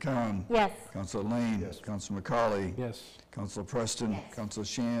 Councilor Khan. Yes. Councilor Lane. Yes. Councilor McCauley. Yes. Councilor Preston. Yes. Councilor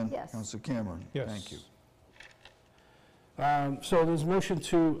Shan. Yes. Councilor Cameron. Yes. Thank you. So there's a motion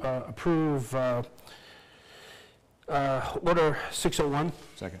to approve Order 601.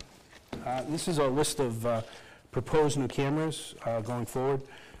 Second. This is a list of proposed new cameras going forward.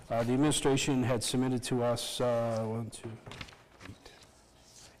 The administration had submitted to us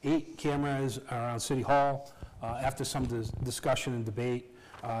 8 cameras around City Hall. After some discussion and debate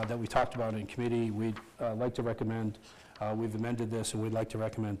that we talked about in committee, we'd like to recommend, we've amended this, and we'd like to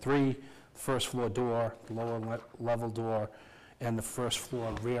recommend 3. First floor door, the lower level door, and the first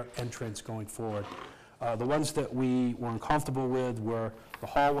floor rear entrance going forward. The ones that we were uncomfortable with were the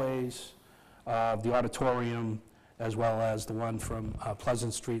hallways, the auditorium, as well as the one from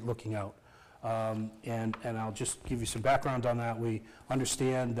Pleasant Street looking out. And I'll just give you some background on that. We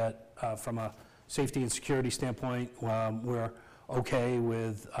understand that from a safety and security standpoint, we're okay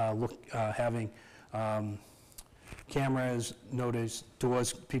with having cameras, notice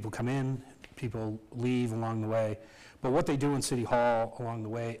doors, people come in, people leave along the way. But what they do in City Hall along the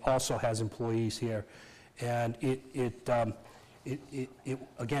way also has employees here. And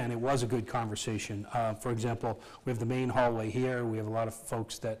again, it was a good conversation. For example, we have the main hallway here. We have a lot of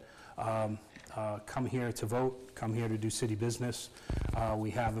folks that come here to vote, come here to do city business.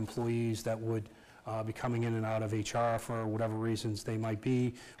 We have employees that would be coming in and out of HR for whatever reasons they might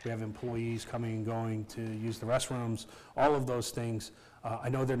be. We have employees coming and going to use the restrooms, all of those things. I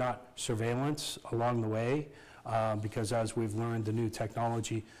know they're not surveillance along the way because as we've learned, the new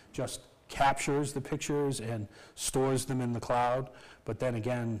technology just captures the pictures and stores them in the cloud, but then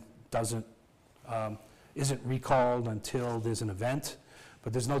again, isn't recalled until there's an event.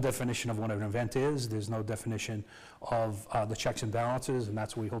 But there's no definition of what an event is. There's no definition of the checks and balances, and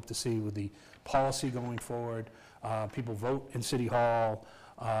that's what we hope to see with the policy going forward. People vote in City Hall.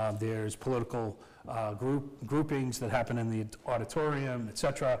 There's political groupings that happen in the auditorium, et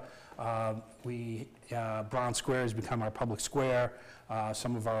cetera. Brown Square has become our public square.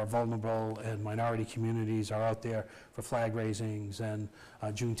 Some of our vulnerable and minority communities are out there for flag raisings and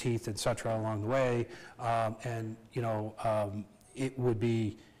Juneteenth, et cetera, along the way. It would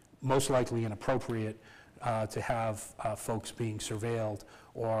be most likely inappropriate to have folks being surveilled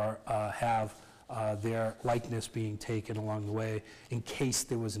or have their likeness being taken along the way in case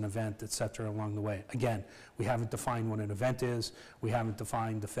there was an event, et cetera, along the way. Again, we haven't defined what an event is. We haven't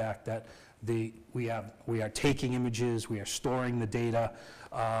defined the fact that we are taking images, we are storing the data.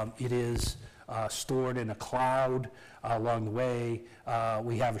 It is stored in a cloud along the way.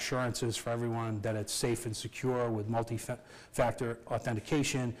 We have assurances for everyone that it's safe and secure with multi-factor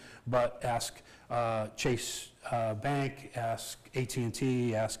authentication, but ask Chase Bank, ask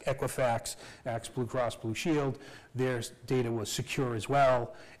AT&T, ask Equifax, ask Blue Cross Blue Shield. Their data was secure as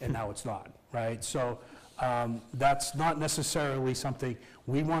well, and now it's not, right? So that's not necessarily something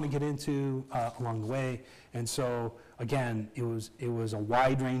we want to get into along the way. And so, again, it was a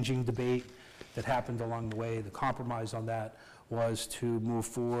wide-ranging debate that happened along the way. The compromise on that was to move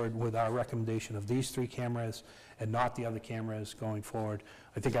forward with our recommendation of these 3 cameras and not the other cameras going forward.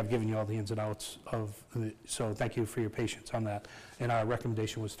 I think I've given you all the ins and outs so thank you for your patience on that. And our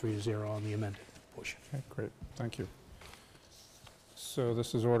recommendation was 3-0 on the amended portion. Okay, great, thank you. So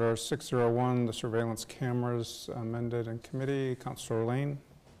this is Order 601, the surveillance cameras amended in committee. Councilor Lane.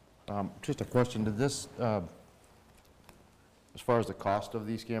 Just a question, did this, as far as the cost of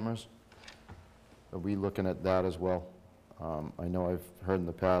these cameras, are we looking at that as well? I know I've heard in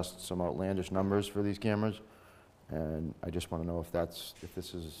the past some outlandish numbers for these cameras, and I just want to know if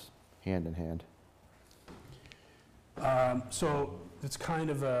this is hand in hand. So it's kind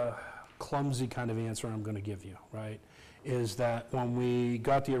of a clumsy kind of answer I'm going to give you, right? Is that when we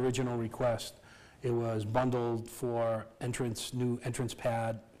got the original request, it was bundled for new entrance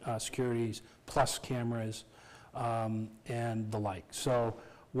pad, securities, plus cameras, and the like. So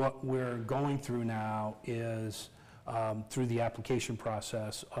what we're going through now is through the application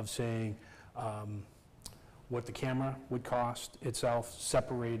process of saying what the camera would cost itself,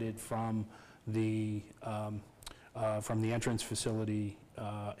 separated from the entrance facility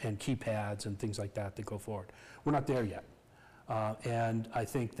and keypads and things like that go forward. We're not there yet. And I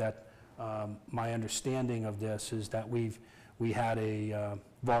think that my understanding of this is that we had a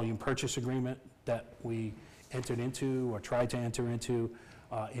volume purchase agreement that we entered into or tried to enter into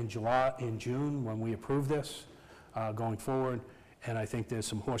in June when we approved this going forward. And I think there's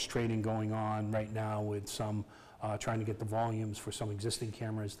some horse trading going on right now with some trying to get the volumes for some existing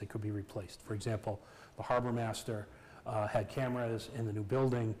cameras that could be replaced. For example, the Harbor Master had cameras in the new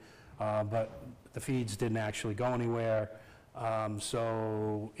building, but the feeds didn't actually go anywhere.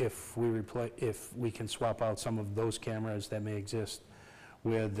 So if we can swap out some of those cameras that may exist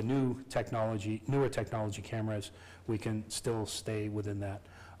with the newer technology cameras, we can still stay within that.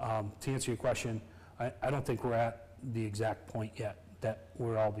 To answer your question, I don't think we're at the exact point yet that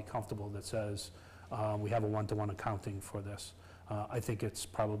we'll all be comfortable that says we have a one-to-one accounting for this. I think it's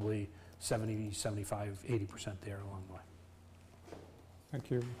probably 70, 75, 80% there along the way. Thank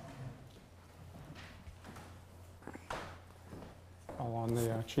you. Call on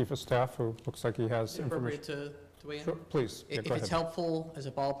the Chief of Staff, who looks like he has information. Appropriate to weigh in? Sure, please. Yeah, If go it's ahead. helpful, as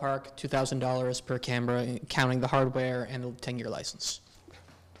a ballpark, $2,000 per camera, counting the hardware and the 10-year license.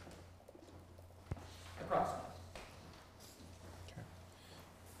 Approximately.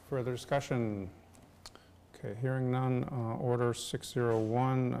 Further discussion? Okay, hearing none. Order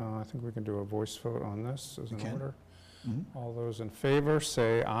 601. I think we can do a voice vote on this as an order. All those in favor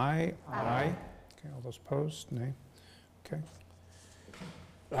say aye. Aye. Okay, all those opposed, nay. Okay.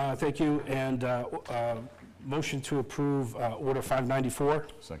 Thank you, and motion to approve Order 594.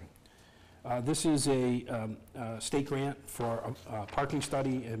 Second. This is a state grant for a parking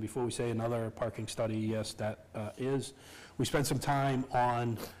study, and before we say another parking study, yes, that is. We spent some time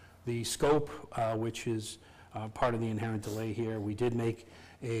on the scope, which is part of the inherent delay here. We did make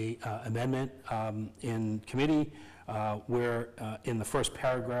a amendment in committee where in the first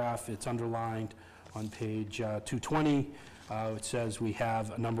paragraph, it's underlined on page 220. It says we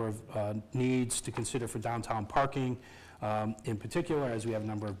have a number of needs to consider for downtown parking. In particular, as we have a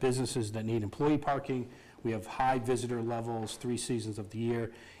number of businesses that need employee parking, we have high visitor levels 3 seasons of the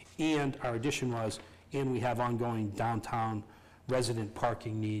year, and our addition was, and we have ongoing downtown resident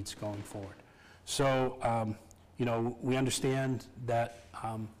parking needs going forward. So, you know, we understand that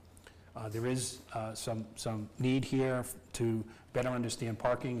there is some need here to better understand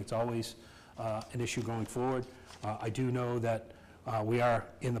parking. It's always an issue going forward. I do know that we are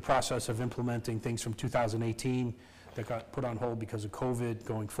in the process of implementing things from 2018 that got put on hold because of COVID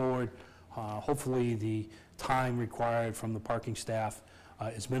going forward. Hopefully the time required from the parking staff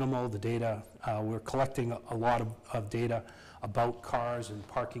is minimal. The data, we're collecting a lot of data about cars and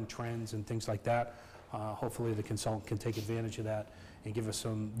parking trends and things like that. Hopefully the consultant can take advantage of that and give us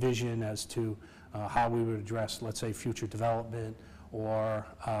some vision as to how we would address, let's say, future development or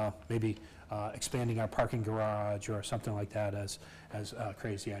maybe expanding our parking garage or something like that as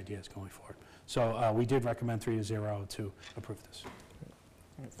crazy ideas going forward. So we did recommend 3-0 to approve this.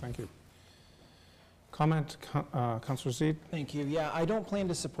 All right, thank you. Comment, Councilor Zede? Thank you. Yeah, I don't plan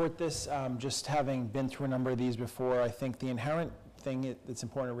to support this, just having been through a number of these before. I think the inherent thing that's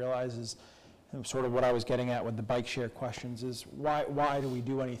important to realize is sort of what I was getting at with the bike share questions is why do we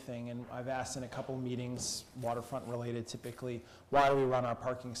do anything? And I've asked in a couple of meetings, waterfront related typically, why do we run our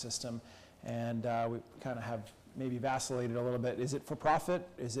parking system? And we kind of have maybe vacillated a little bit. Is it for profit?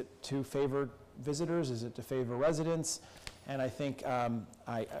 Is it to favor visitors? Is it to favor residents? And I think,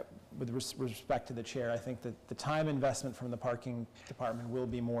 with respect to the chair, I think that the time investment from the parking department will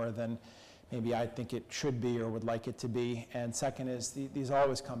be more than maybe I think it should be or would like it to be. And second is, these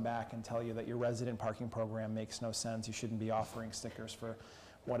always come back and tell you that your resident parking program makes no sense. You shouldn't be offering stickers for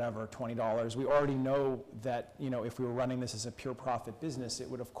whatever, $20. We already know that, if we were running this as a pure profit business, it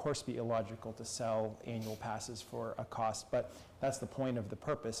would of course be illogical to sell annual passes for a cost, but that's the point of the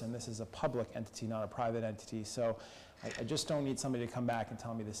purpose, and this is a public entity, not a private entity. So I just don't need somebody to come back and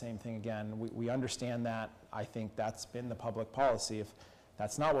tell me the same thing again. We understand that. I think that's been the public policy. If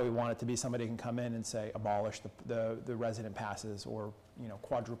that's not what we want it to be, somebody can come in and say, abolish the resident passes, or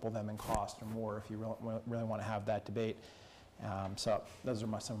quadruple them in cost or more, if you really want to have that debate. So those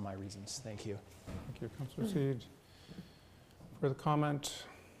are some of my reasons. Thank you. Thank you, Councilor Seed. Further comment,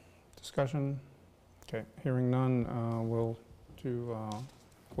 discussion? Okay, hearing none, we'll do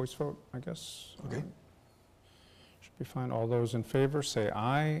voice vote, I guess. Okay. Should be fine. All those in favor, say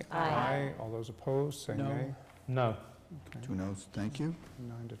aye. Aye. All those opposed, say No. nay. No. Okay. 2 noes, thank you.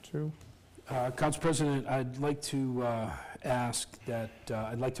 9-2. Council President, I'd like to ask that,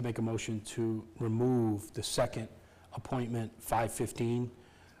 I'd like to make a motion to remove the second appointment 515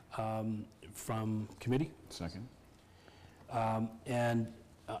 from committee. Second.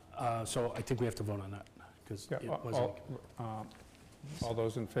 So I think we have to vote on that, because Yeah, it wasn't. All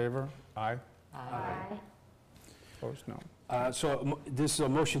those in favor? Aye. Aye. Opposed? No. So this is a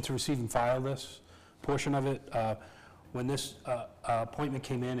motion to receive and file this portion of it. When this appointment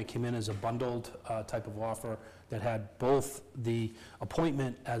came in, it came in as a bundled type of offer that had both the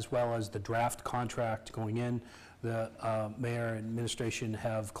appointment as well as the draft contract going in. The mayor and administration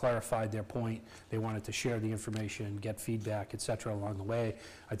have clarified their point. They wanted to share the information, get feedback, et cetera, along the way.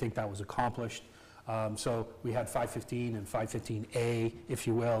 I think that was accomplished. So we had 515 and 515A, if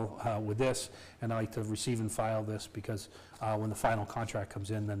you will, with this, and I'd like to receive and file this, because when the final contract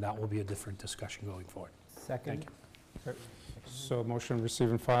comes in, then that will be a different discussion going forward. Second. Thank you. Okay. So motion receive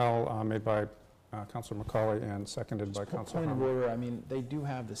and file made by Councilor McCauley and seconded by Councilor Point of Harmon. order, I mean, they do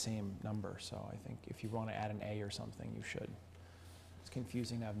have the same number, so I think if you want to add an A or something, you should. It's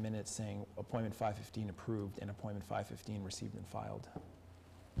confusing to have minutes saying appointment 515 approved and appointment 515 received and filed.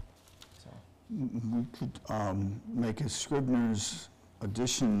 So. We could make a Scribner's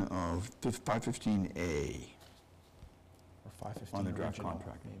addition of 515A. Or 515 On the draft original,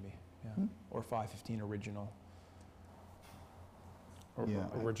 contract. maybe, yeah. Or 515 original. Or Yeah.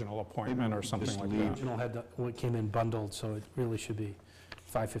 original appointment or something just like leave- that. Original had, it came in bundled, so it really should be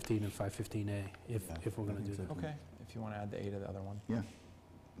 515 and 515A, if we're going to do that. Okay, if you want to add the A to the other one. Yeah,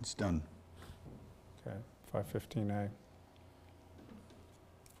 it's done. Okay, 515A.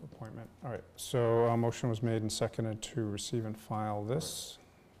 Appointment. All right, so a motion was made and seconded to receive and file this.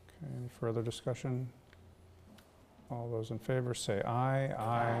 Okay, any further discussion? All those in favor say aye.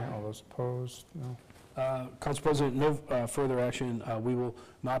 Aye. All those opposed? No. Council President, no further action. We will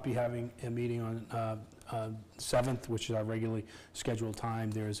not be having a meeting on 7th, which is our regularly scheduled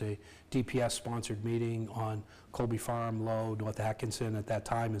time. There is a DPS-sponsored meeting on Colby Farm, Low, North Atkinson at that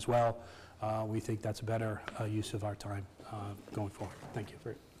time as well. We think that's a better use of our time going forward. Thank you.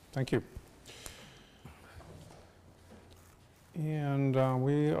 Great. Thank you. And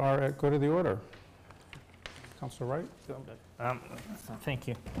we are at go to the order. Councilor Wright? Thank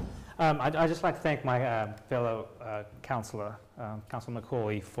you. I'd just like to thank my fellow councillor, Councilor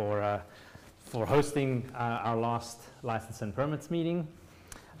McCauley, for hosting our last license and permits meeting.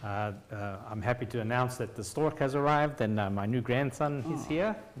 I'm happy to announce that the stork has arrived and my new grandson is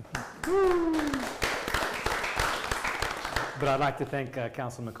here. But I'd like to thank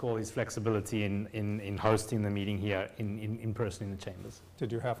Councilor McCauley's flexibility in hosting the meeting here in person in the chambers.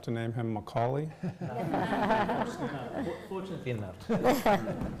 Did you have to name him Macaulay? Fortunately not. That's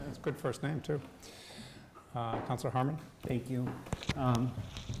a good first name, too. Councilor Harmon? Thank you.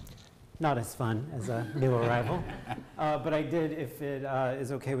 Not as fun as a new arrival. But I did, if it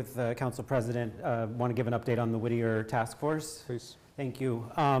is okay with the Council President, want to give an update on the Whittier Task Force. Please. Thank you.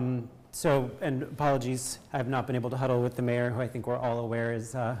 And apologies, I have not been able to huddle with the mayor, who I think we're all aware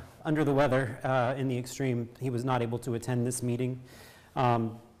is under the weather in the extreme. He was not able to attend this meeting.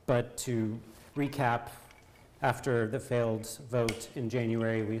 But to recap, after the failed vote in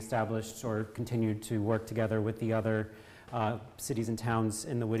January, we established or continued to work together with the other cities and towns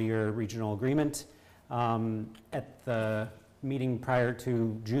in the Whittier Regional Agreement. At the meeting prior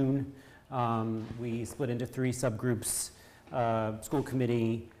to June, we split into 3 subgroups: school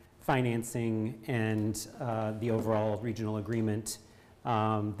committee, financing, and the overall regional agreement.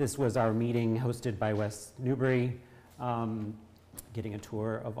 This was our meeting hosted by West Newbury, getting a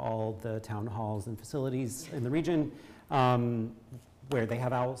tour of all the town halls and facilities in the region where they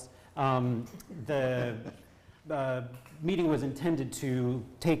have owls. The meeting was intended to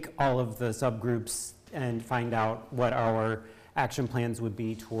take all of the subgroups and find out what our action plans would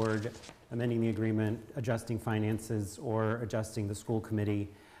be toward amending the agreement, adjusting finances, or adjusting the school committee.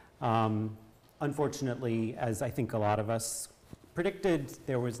 Unfortunately, as I think a lot of us predicted,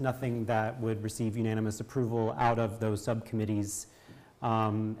 there was nothing that would receive unanimous approval out of those subcommittees.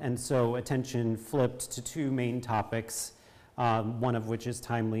 And so attention flipped to two main topics, one of which is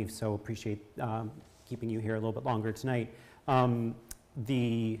timely, so appreciate keeping you here a little bit longer tonight. Our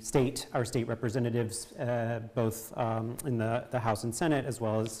state representatives, both in the House and Senate, as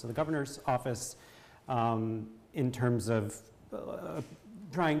well as the governor's office, in terms of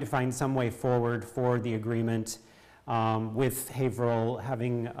trying to find some way forward for the agreement, with Haverhill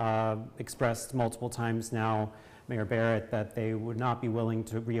having expressed multiple times now, Mayor Barrett, that they would not be willing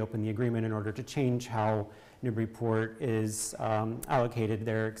to reopen the agreement in order to change how Newburyport is allocated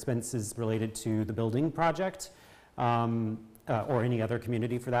their expenses related to the building project, or any other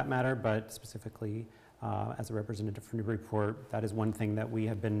community for that matter, but specifically as a representative for Newburyport, that is one thing that we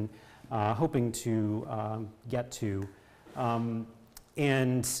have been hoping to get to.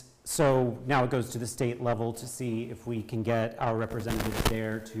 And so now it goes to the state level to see if we can get our representatives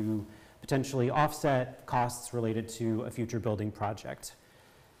there to potentially offset costs related to a future building project.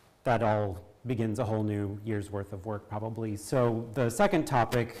 That all begins a whole new year's worth of work probably. So the second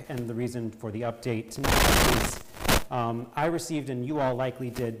topic, and the reason for the update tonight, is I received, and you all likely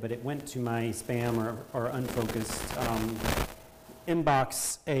did, but it went to my spam or unfocused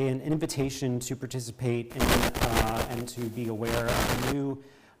inbox, an invitation to participate in and to be aware of the new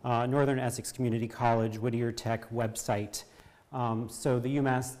Northern Essex Community College Whittier Tech website. So the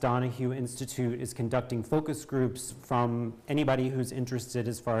UMass Donahue Institute is conducting focus groups from anybody who's interested,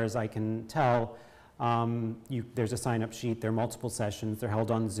 as far as I can tell. There's a sign-up sheet. There are multiple sessions. They're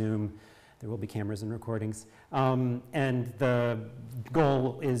held on Zoom. There will be cameras and recordings. And the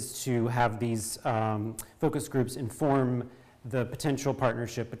goal is to have these focus groups inform the potential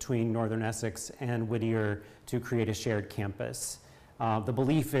partnership between Northern Essex and Whittier to create a shared campus. The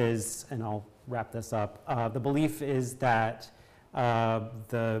belief is, and I'll wrap this up, the belief is that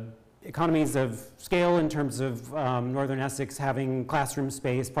the economies of scale in terms of Northern Essex having classroom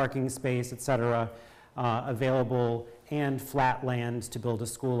space, parking space, et cetera, available, and flat land to build a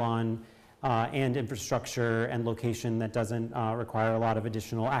school on, and infrastructure and location that doesn't require a lot of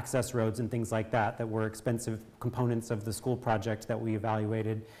additional access roads and things like that, that were expensive components of the school project that we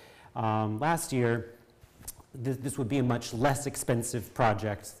evaluated last year. This would be a much less expensive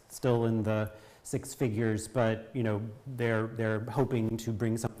project, still in the 6 figures, but you know, they're hoping to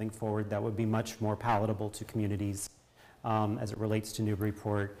bring something forward that would be much more palatable to communities as it relates to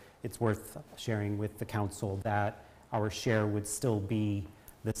Newburyport. It's worth sharing with the council that our share would still be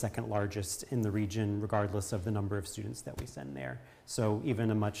the second largest in the region, regardless of the number of students that we send there. So even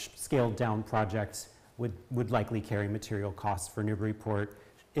a much scaled down project would likely carry material costs for Newburyport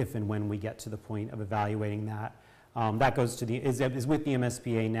if and when we get to the point of evaluating that. That goes to is with the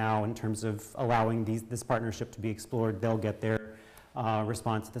MSBA now in terms of allowing this partnership to be explored. They'll get their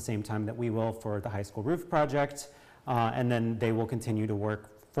response at the same time that we will for the high school roof project, and then they will continue to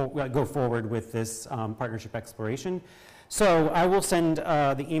go forward with this partnership exploration. So I will send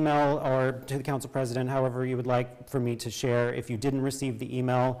the email or to the council president, however you would like for me to share. If you didn't receive the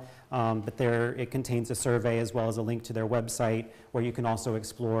email, but it contains a survey as well as a link to their website where you can also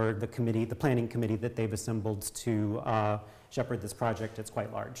explore the planning committee that they've assembled to shepherd this project. It's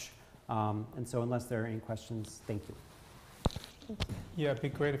quite large. And so unless there are any questions, thank you. Yeah, it'd be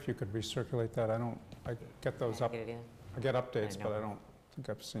great if you could recirculate that. I get those up. I get updates, but I don't think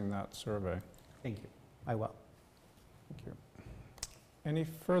I've seen that survey. Thank you. I will. Thank you. Any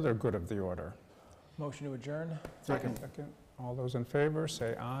further good of the order? Motion to adjourn. Second. All those in favor,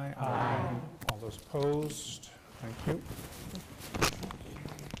 say aye. Aye. All those opposed, thank you.